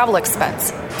about the travel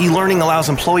expense? E-learning allows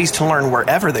employees to learn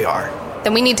wherever they are.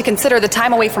 Then we need to consider the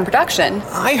time away from production.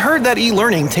 I heard that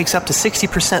e-learning takes up to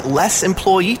 60% less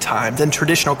employee time than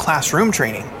traditional classroom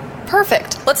training.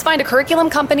 Perfect. Let's find a curriculum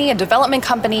company, a development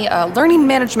company, a learning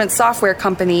management software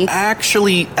company.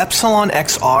 Actually, Epsilon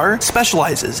XR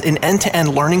specializes in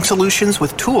end-to-end learning solutions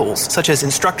with tools such as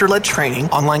instructor-led training,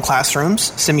 online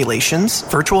classrooms, simulations,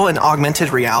 virtual and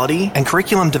augmented reality, and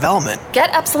curriculum development.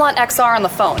 Get Epsilon XR on the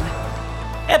phone.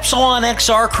 Epsilon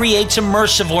XR creates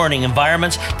immersive learning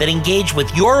environments that engage with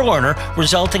your learner,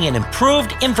 resulting in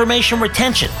improved information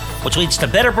retention, which leads to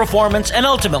better performance and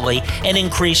ultimately an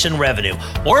increase in revenue.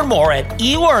 Learn more at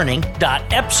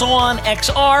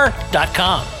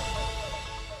elearning.epsilonxr.com.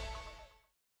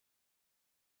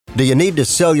 Do you need to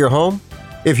sell your home?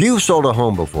 If you've sold a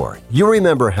home before, you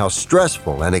remember how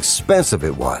stressful and expensive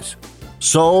it was.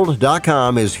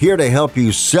 Sold.com is here to help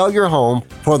you sell your home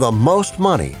for the most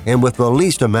money and with the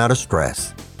least amount of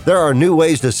stress. There are new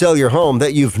ways to sell your home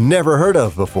that you've never heard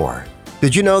of before.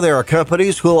 Did you know there are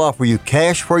companies who'll offer you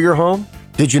cash for your home?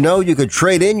 Did you know you could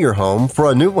trade in your home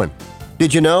for a new one?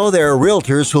 Did you know there are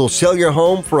realtors who'll sell your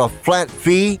home for a flat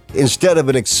fee instead of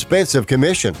an expensive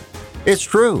commission? It's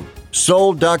true.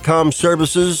 Sold.com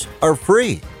services are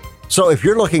free. So if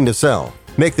you're looking to sell,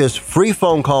 make this free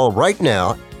phone call right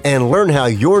now and learn how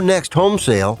your next home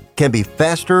sale can be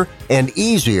faster and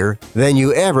easier than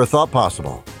you ever thought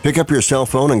possible. Pick up your cell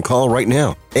phone and call right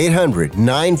now.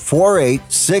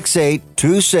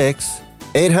 800-948-6826.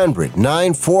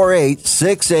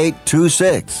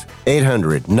 800-948-6826.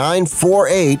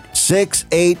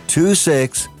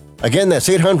 800-948-6826. Again, that's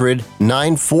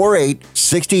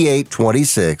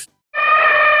 800-948-6826.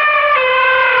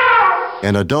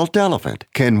 An adult elephant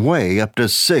can weigh up to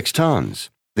 6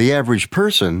 tons. The average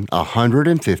person,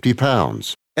 150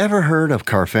 pounds. Ever heard of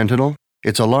carfentanil?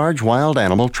 It's a large wild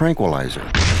animal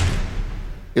tranquilizer.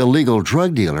 Illegal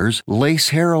drug dealers lace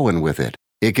heroin with it.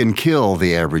 It can kill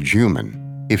the average human.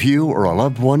 If you or a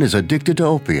loved one is addicted to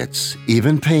opiates,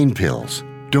 even pain pills,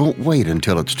 don't wait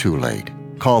until it's too late.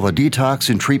 Call the Detox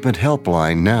and Treatment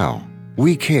Helpline now.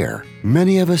 We care.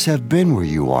 Many of us have been where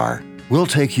you are. We'll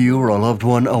take you or a loved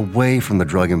one away from the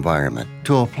drug environment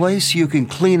to a place you can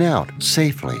clean out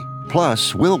safely.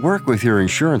 Plus, we'll work with your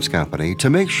insurance company to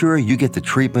make sure you get the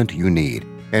treatment you need.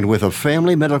 And with a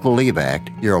Family Medical Leave Act,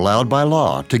 you're allowed by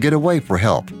law to get away for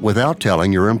help without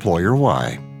telling your employer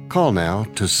why. Call now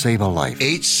to save a life.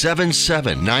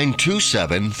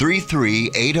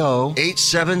 877-927-3380.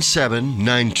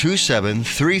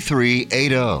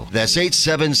 877-927-3380. That's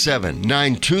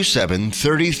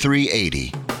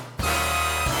 877-927-3380.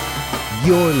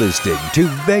 You're listening to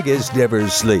Vegas Never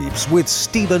Sleeps with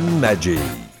Stephen Maggi.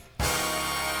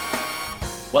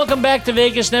 Welcome back to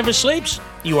Vegas Never Sleeps.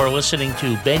 You are listening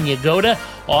to Ben Yagoda,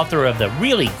 author of the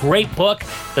really great book,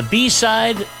 The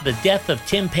B-Side, The Death of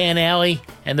Tin Pan Alley,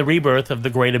 and the Rebirth of the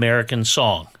Great American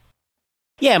Song.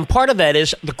 Yeah, and part of that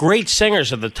is the great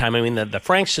singers of the time. I mean, the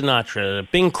Frank Sinatra,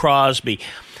 Bing Crosby,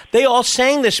 they all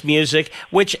sang this music,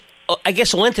 which I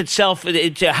guess lent itself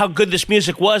to how good this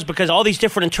music was, because all these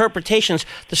different interpretations,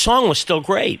 the song was still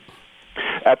great.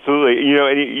 Absolutely. You know,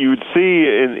 and you would see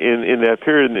in that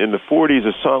period in the 40s,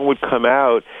 a song would come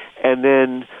out, and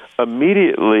then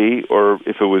immediately, or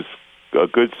if it was a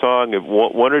good song, if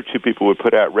one or two people would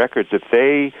put out records. If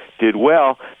they did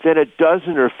well, then a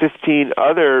dozen or 15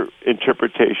 other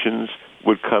interpretations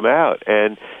would come out.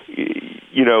 And,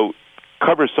 you know,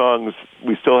 cover songs,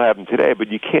 we still have them today,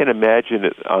 but you can't imagine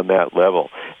it on that level.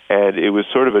 And it was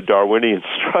sort of a Darwinian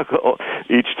struggle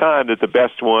each time that the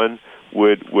best one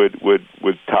would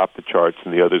top the charts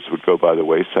and the others would go by the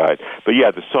wayside. But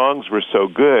yeah, the songs were so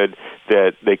good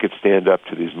that they could stand up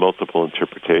to these multiple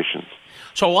interpretations.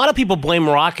 So a lot of people blame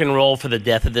rock and roll for the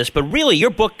death of this, but really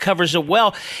your book covers it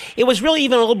well. It was really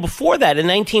even a little before that, in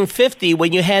 1950,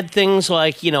 when you had things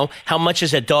like, you know, How Much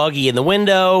Is That Doggy in the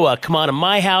Window, Come On to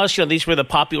My House, you know, these were the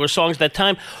popular songs at that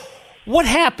time. What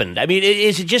happened? I mean,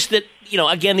 is it just that, you know,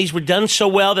 again, these were done so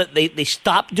well that they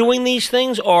stopped doing these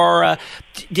things, or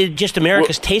did just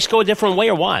America's taste go a different way,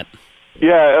 or what?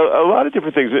 Yeah, a lot of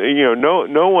different things. You know,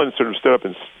 no one sort of stood up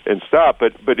and stopped.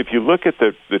 But if you look at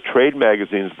the trade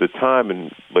magazines at the time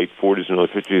in late 40s and early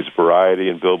 50s, Variety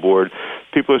and Billboard,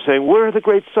 people are saying, "Where are the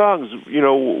great songs? You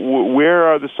know, where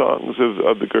are the songs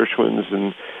of the Gershwins?"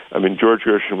 And I mean, George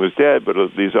Gershwin was dead, but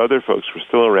these other folks were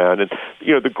still around. And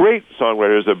you know, the great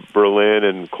songwriters of Berlin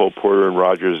and Cole Porter and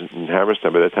Rogers and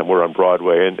Hammerstein by that time were on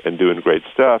Broadway and doing great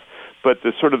stuff. But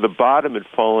the sort of the bottom had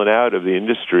fallen out of the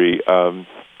industry.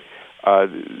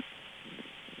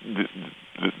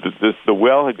 The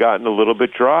well had gotten a little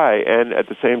bit dry, and at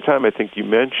the same time, I think you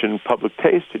mentioned public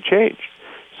taste had changed.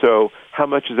 So, How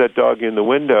Much Is That Doggy in the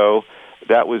Window?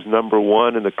 That was number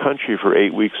one in the country for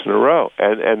 8 weeks in a row,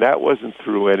 and that wasn't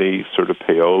through any sort of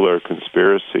payola or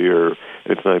conspiracy or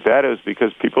anything like that. It was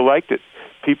because people liked it.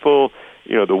 People,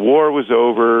 you know, the war was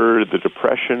over, the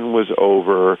Depression was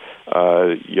over,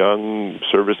 young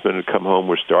servicemen had come home,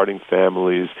 were starting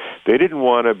families. They didn't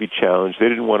want to be challenged. They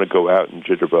didn't want to go out and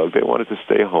jitterbug. They wanted to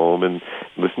stay home and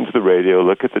listen to the radio,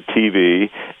 look at the TV,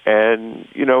 and,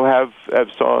 you know, have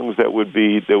songs that would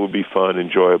be fun,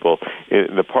 enjoyable.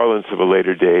 In the parlance of a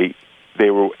later day,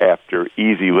 they were after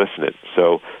easy listening.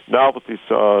 So novelty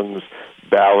songs,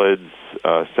 ballads,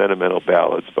 sentimental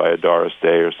ballads by Doris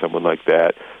Day or someone like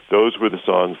that. Those were the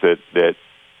songs that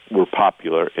were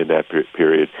popular in that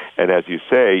period. And as you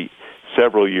say,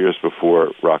 several years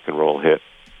before rock and roll hit.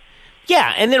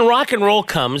 Yeah, and then rock and roll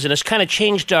comes, and it's kind of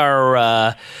changed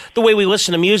our the way we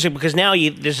listen to music, because now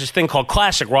there's this thing called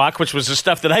classic rock, which was the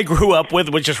stuff that I grew up with,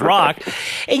 which is rock.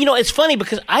 And, you know, it's funny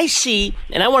because I see,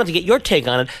 and I wanted to get your take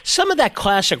on it, some of that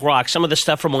classic rock, some of the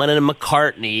stuff from Lennon and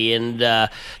McCartney, and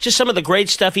just some of the great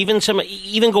stuff, even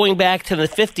going back to the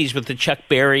 50s with the Chuck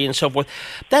Berry and so forth,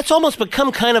 that's almost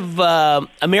become kind of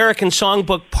American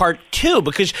Songbook Part 2,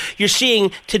 because you're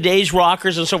seeing today's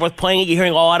rockers and so forth playing it. You're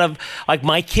hearing a lot of, like,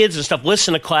 my kids and stuff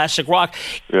listen to classic rock.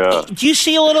 Yeah. Do you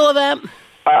see a little of that?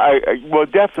 Well,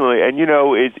 definitely. And,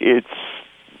 it's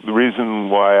the reason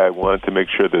why I wanted to make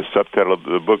sure the subtitle of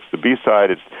the book's the B-side.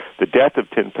 It's The Death of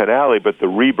Tin Pan Alley, but the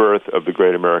rebirth of the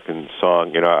Great American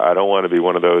Song. I don't want to be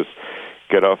one of those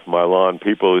get off my lawn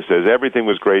people who says everything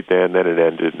was great then it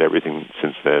ended, and everything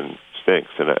since then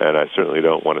stinks. And I certainly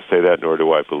don't want to say that, nor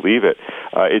do I believe it.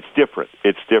 It's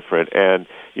different. And,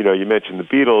 you mentioned the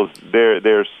Beatles.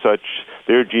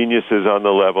 They're geniuses on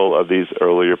the level of these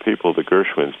earlier people, the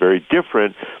Gershwins. Very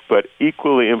different, but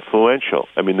equally influential.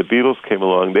 I mean, the Beatles came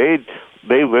along.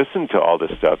 They listened to all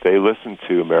this stuff. They listened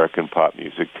to American pop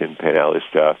music, Tin Pan Alley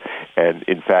stuff, and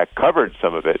in fact covered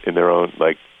some of it in their own,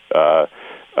 like the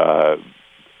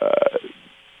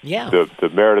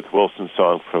Meredith Willson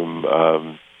song from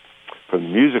The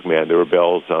Music Man. There were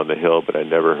bells on the hill, but I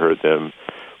never heard them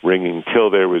ringing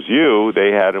Till There Was You.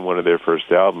 They had in one of their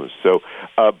first albums. So,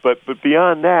 but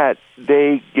beyond that,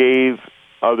 they gave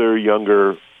other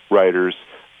younger writers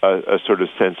a sort of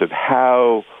sense of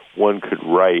how one could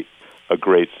write a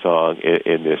great song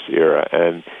in this era,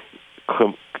 and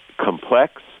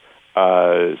complex,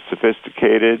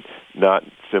 sophisticated, not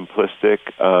simplistic.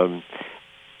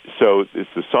 So it's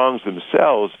the songs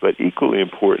themselves, but equally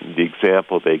important, the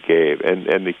example they gave. And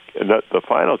the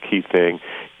final key thing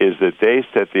is that they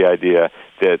set the idea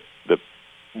that the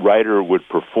writer would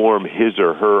perform his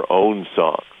or her own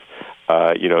songs.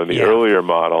 In the earlier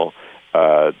model,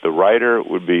 the writer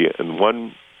would be in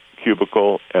one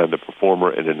cubicle and the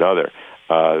performer in another.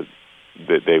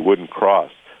 They wouldn't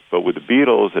cross. But with the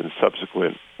Beatles and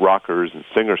subsequent rockers and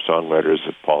singer-songwriters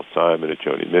of Paul Simon and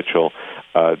Joni Mitchell,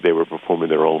 they were performing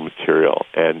their own material.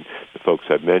 And the folks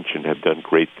I've mentioned have done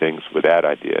great things with that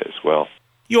idea as well.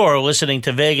 You're listening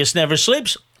to Vegas Never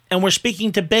Sleeps, and we're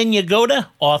speaking to Ben Yagoda,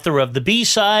 author of The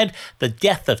B-Side, The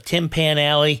Death of Tin Pan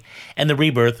Alley, and the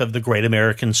Rebirth of the Great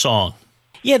American Song.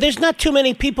 Yeah, there's not too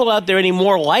many people out there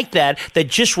anymore like that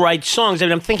just write songs. I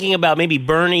mean, I'm thinking about maybe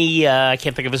Bernie, I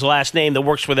can't think of his last name, that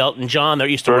works with Elton John. That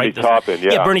used to Bernie write this. Taupin,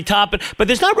 yeah. Bernie Taupin. But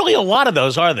there's not really a lot of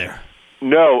those, are there?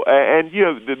 No, and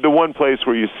the one place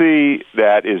where you see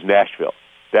that is Nashville.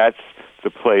 That's the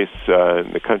place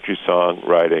in the country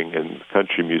songwriting and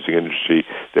country music industry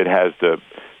that has the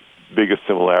biggest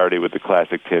similarity with the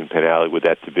classic Tin Pan Alley, with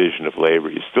that division of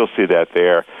labor. You still see that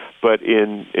there. But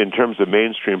in terms of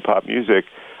mainstream pop music,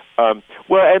 and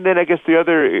then I guess the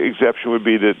other exception would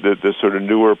be the sort of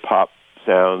newer pop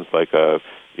sounds like a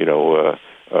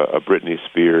Britney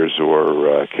Spears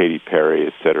or Katy Perry,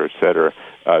 et cetera, et cetera.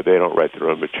 They don't write their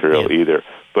own material either.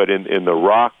 But in the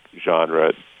rock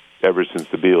genre, ever since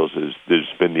the Beatles,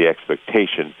 there's been the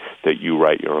expectation that you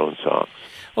write your own songs.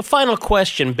 Well, final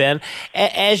question, Ben.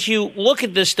 As you look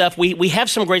at this stuff, we have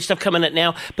some great stuff coming out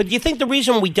now, but do you think the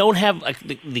reason we don't have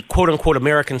the quote-unquote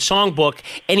American songbook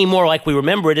anymore like we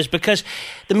remember it is because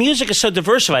the music is so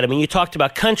diversified? I mean, you talked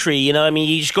about country, you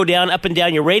just go up and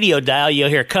down your radio dial, you'll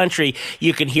hear country,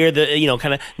 you can hear the,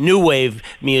 kind of new wave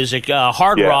music,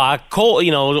 hard rock,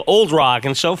 old rock,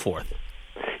 and so forth.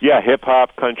 Yeah,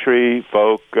 hip-hop, country,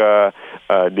 folk,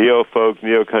 neo-folk,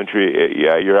 neo-country.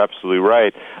 Yeah, you're absolutely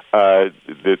right.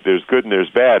 There's good and there's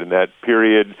bad. In that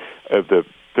period of the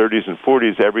 30s and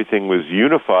 40s, everything was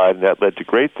unified, and that led to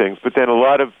great things. But then a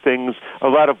lot of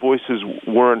voices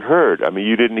weren't heard. I mean,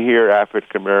 you didn't hear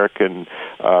African-American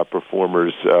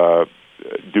performers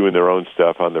doing their own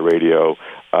stuff on the radio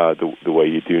the way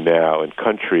you do now. And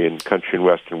country and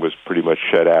western was pretty much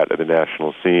shut out of the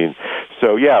national scene.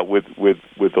 So yeah, with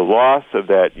the loss of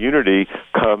that unity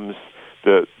comes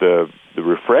the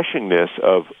refreshingness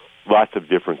of lots of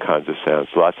different kinds of sounds.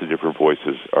 Lots of different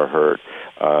voices are heard.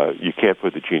 You can't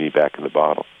put the genie back in the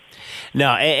bottle.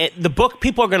 No, the book,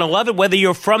 people are going to love it, whether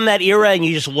you're from that era and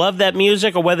you just love that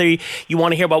music or whether you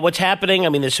want to hear about what's happening. I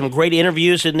mean, there's some great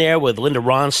interviews in there with Linda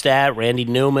Ronstadt, Randy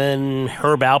Newman,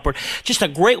 Herb Alpert. Just a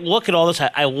great look at all this.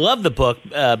 I love the book,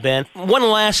 Ben. One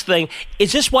last thing.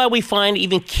 Is this why we find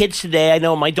even kids today, I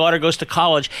know my daughter goes to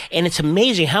college, and it's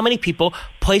amazing how many people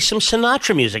play some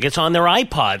Sinatra music. It's on their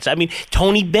iPods. I mean,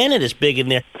 Tony Bennett is big in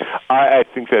there. I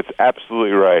think that's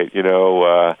absolutely right.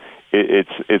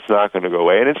 It's not going to go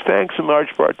away. And it's thanks in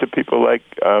large part to people like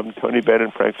Tony Bennett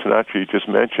and Frank Sinatra you just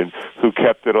mentioned, who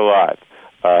kept it alive.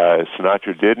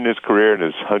 Sinatra did in his career, and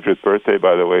his 100th birthday,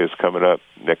 by the way, is coming up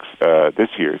this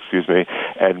year,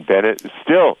 and Bennett is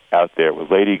still out there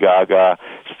with Lady Gaga,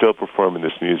 still performing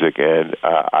this music. And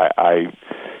I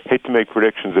hate to make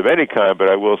predictions of any kind, but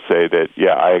I will say that,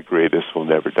 yeah, I agree, this will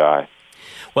never die.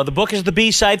 Well, the book is The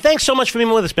B-Side. Thanks so much for being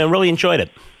with us, Ben. Really enjoyed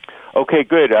it. Okay,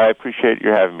 good. I appreciate you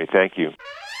having me. Thank you.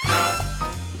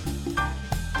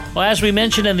 Well, as we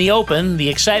mentioned in the open, the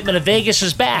excitement of Vegas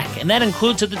is back, and that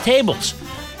includes at the tables.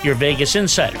 Your Vegas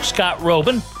insider, Scott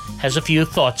Robin, has a few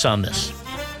thoughts on this.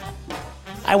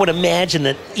 I would imagine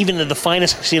that even in the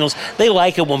finest casinos, they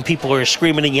like it when people are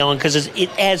screaming and yelling because it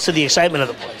adds to the excitement of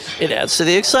the place. It adds to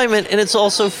the excitement, and it's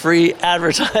also free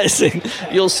advertising.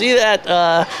 You'll see that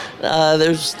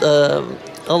there's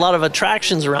a lot of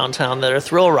attractions around town that are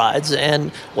thrill rides,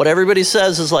 and what everybody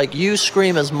says is like, you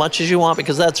scream as much as you want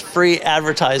because that's free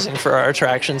advertising for our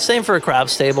attraction. Same for a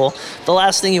craps table. The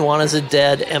last thing you want is a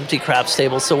dead, empty craps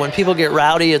table. So when people get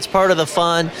rowdy, it's part of the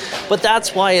fun, but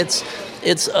that's why it's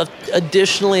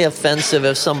additionally offensive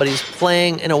if somebody's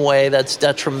playing in a way that's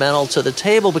detrimental to the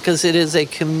table, because it is a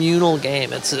communal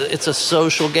game. It's a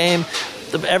social game.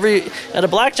 At a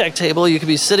blackjack table, you could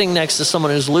be sitting next to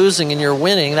someone who's losing and you're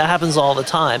winning. That happens all the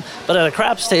time. But at a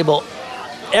craps table,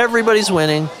 everybody's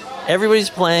winning, everybody's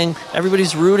playing,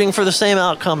 everybody's rooting for the same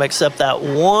outcome except that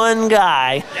one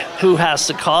guy who has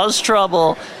to cause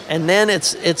trouble, and then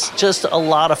it's just a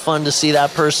lot of fun to see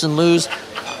that person lose.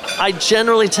 I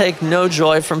generally take no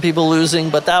joy from people losing,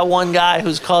 but that one guy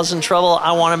who's causing trouble,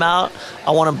 I want him out,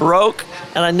 I want him broke,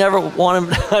 and I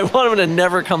want him to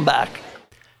never come back.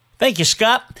 Thank you,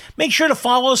 Scott. Make sure to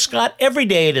follow Scott every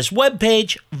day at his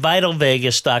webpage,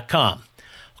 vitalvegas.com.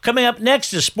 Coming up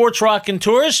next is Sports Rockin'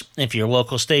 Tours. If your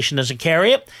local station doesn't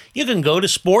carry it, you can go to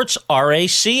Sports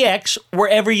RACX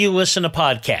wherever you listen to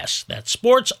podcasts. That's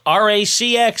Sports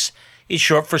RACX is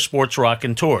short for Sports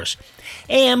Rockin' Tours.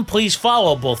 And please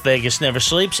follow both Vegas Never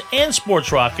Sleeps and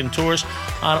Sports Rockin' Tours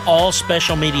on all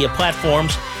special media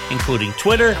platforms, including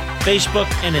Twitter,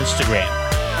 Facebook, and Instagram.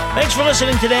 Thanks for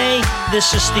listening today.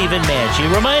 This is Stephen Maggi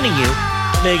reminding you,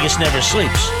 Vegas never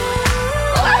sleeps.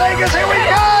 Vegas, here we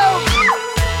go!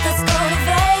 Let's go to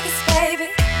Vegas,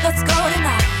 baby. Let's go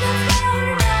tonight.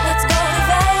 Let's go to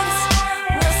Vegas.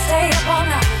 We'll stay up all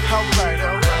night. All right.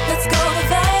 Let's go to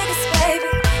Vegas,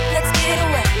 baby. Let's get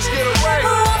away.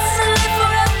 Who wants to live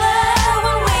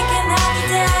forever when we can have the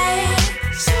day?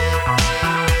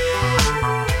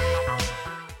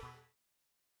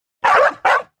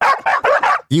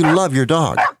 You love your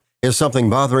dog. Is something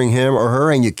bothering him or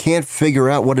her and you can't figure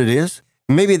out what it is?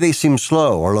 Maybe they seem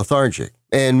slow or lethargic,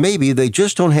 and maybe they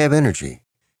just don't have energy.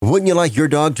 Wouldn't you like your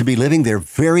dog to be living their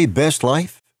very best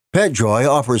life? PetJoy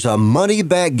offers a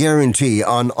money-back guarantee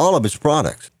on all of its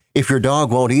products. If your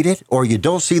dog won't eat it or you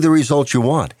don't see the results you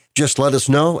want, just let us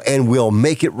know and we'll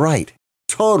make it right.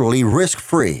 Totally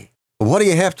risk-free. What do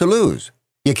you have to lose?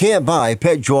 You can't buy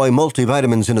PetJoy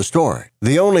multivitamins in a store.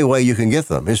 The only way you can get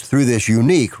them is through this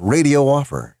unique radio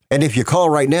offer. And if you call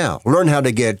right now, learn how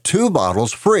to get 2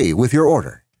 bottles free with your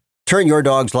order. Turn your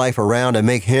dog's life around and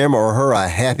make him or her a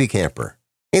happy camper.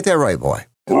 Ain't that right, boy?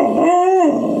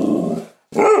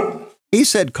 He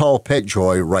said call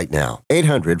PetJoy right now.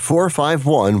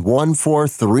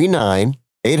 800-451-1439.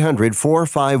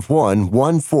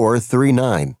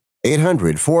 800-451-1439.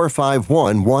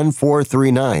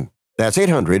 800-451-1439. That's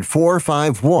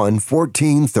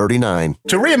 800-451-1439.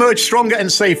 To reemerge stronger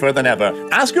and safer than ever,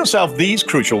 ask yourself these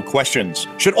crucial questions.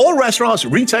 Should all restaurants,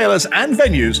 retailers, and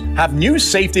venues have new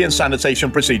safety and sanitation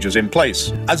procedures in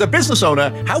place? As a business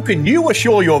owner, how can you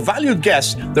assure your valued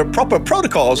guests that proper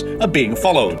protocols are being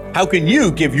followed? How can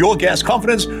you give your guests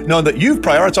confidence knowing that you've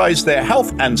prioritized their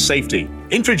health and safety?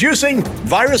 Introducing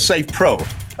VirusSafe Pro,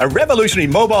 a revolutionary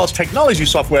mobile technology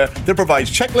software that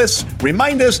provides checklists,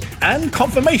 reminders, and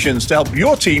confirmations to help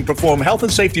your team perform health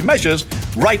and safety measures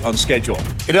right on schedule.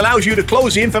 It allows you to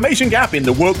close the information gap in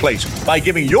the workplace by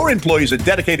giving your employees a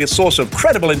dedicated source of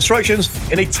credible instructions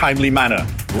in a timely manner,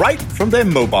 right from their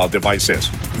mobile devices.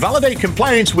 Validate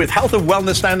compliance with health and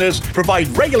wellness standards, provide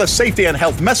regular safety and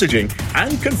health messaging,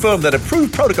 and confirm that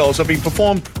approved protocols are being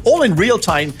performed all in real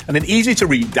time and an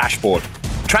easy-to-read dashboard.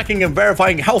 Tracking and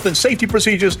verifying health and safety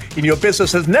procedures in your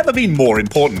business has never been more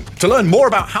important. To learn more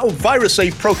about how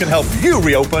VirusSafe Pro can help you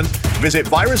reopen, visit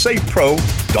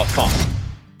virussafepro.com.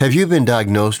 Have you been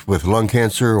diagnosed with lung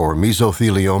cancer or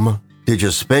mesothelioma? Did you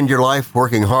spend your life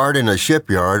working hard in a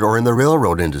shipyard or in the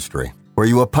railroad industry? Were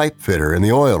you a pipe fitter in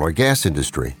the oil or gas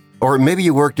industry? Or maybe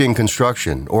you worked in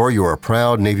construction, or you're a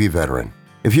proud Navy veteran.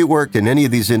 If you worked in any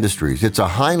of these industries, it's a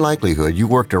high likelihood you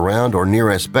worked around or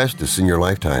near asbestos in your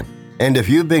lifetime. And if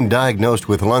you've been diagnosed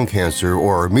with lung cancer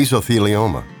or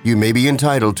mesothelioma, you may be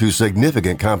entitled to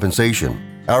significant compensation.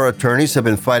 Our attorneys have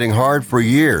been fighting hard for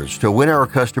years to win our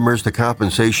customers the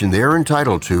compensation they're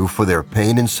entitled to for their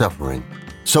pain and suffering.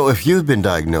 So if you've been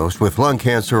diagnosed with lung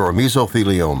cancer or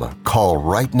mesothelioma, call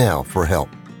right now for help.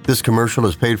 This commercial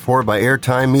is paid for by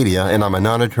Airtime Media, and I'm a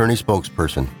non-attorney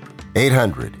spokesperson.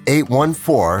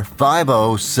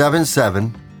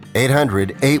 800-814-5077.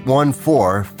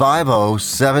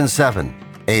 800-814-5077.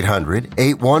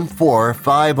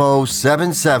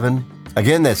 800-814-5077.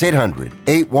 Again, that's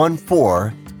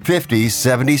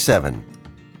 800-814-5077.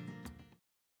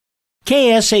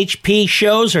 KSHP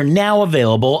shows are now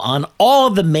available on all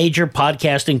of the major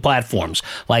podcasting platforms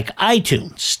like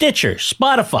iTunes, Stitcher,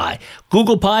 Spotify,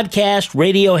 Google Podcast,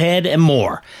 Radiohead, and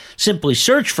more. Simply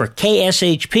search for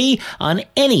KSHP on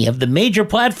any of the major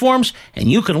platforms,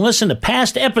 and you can listen to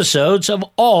past episodes of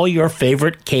all your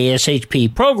favorite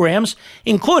KSHP programs,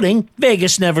 including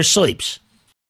Vegas Never Sleeps.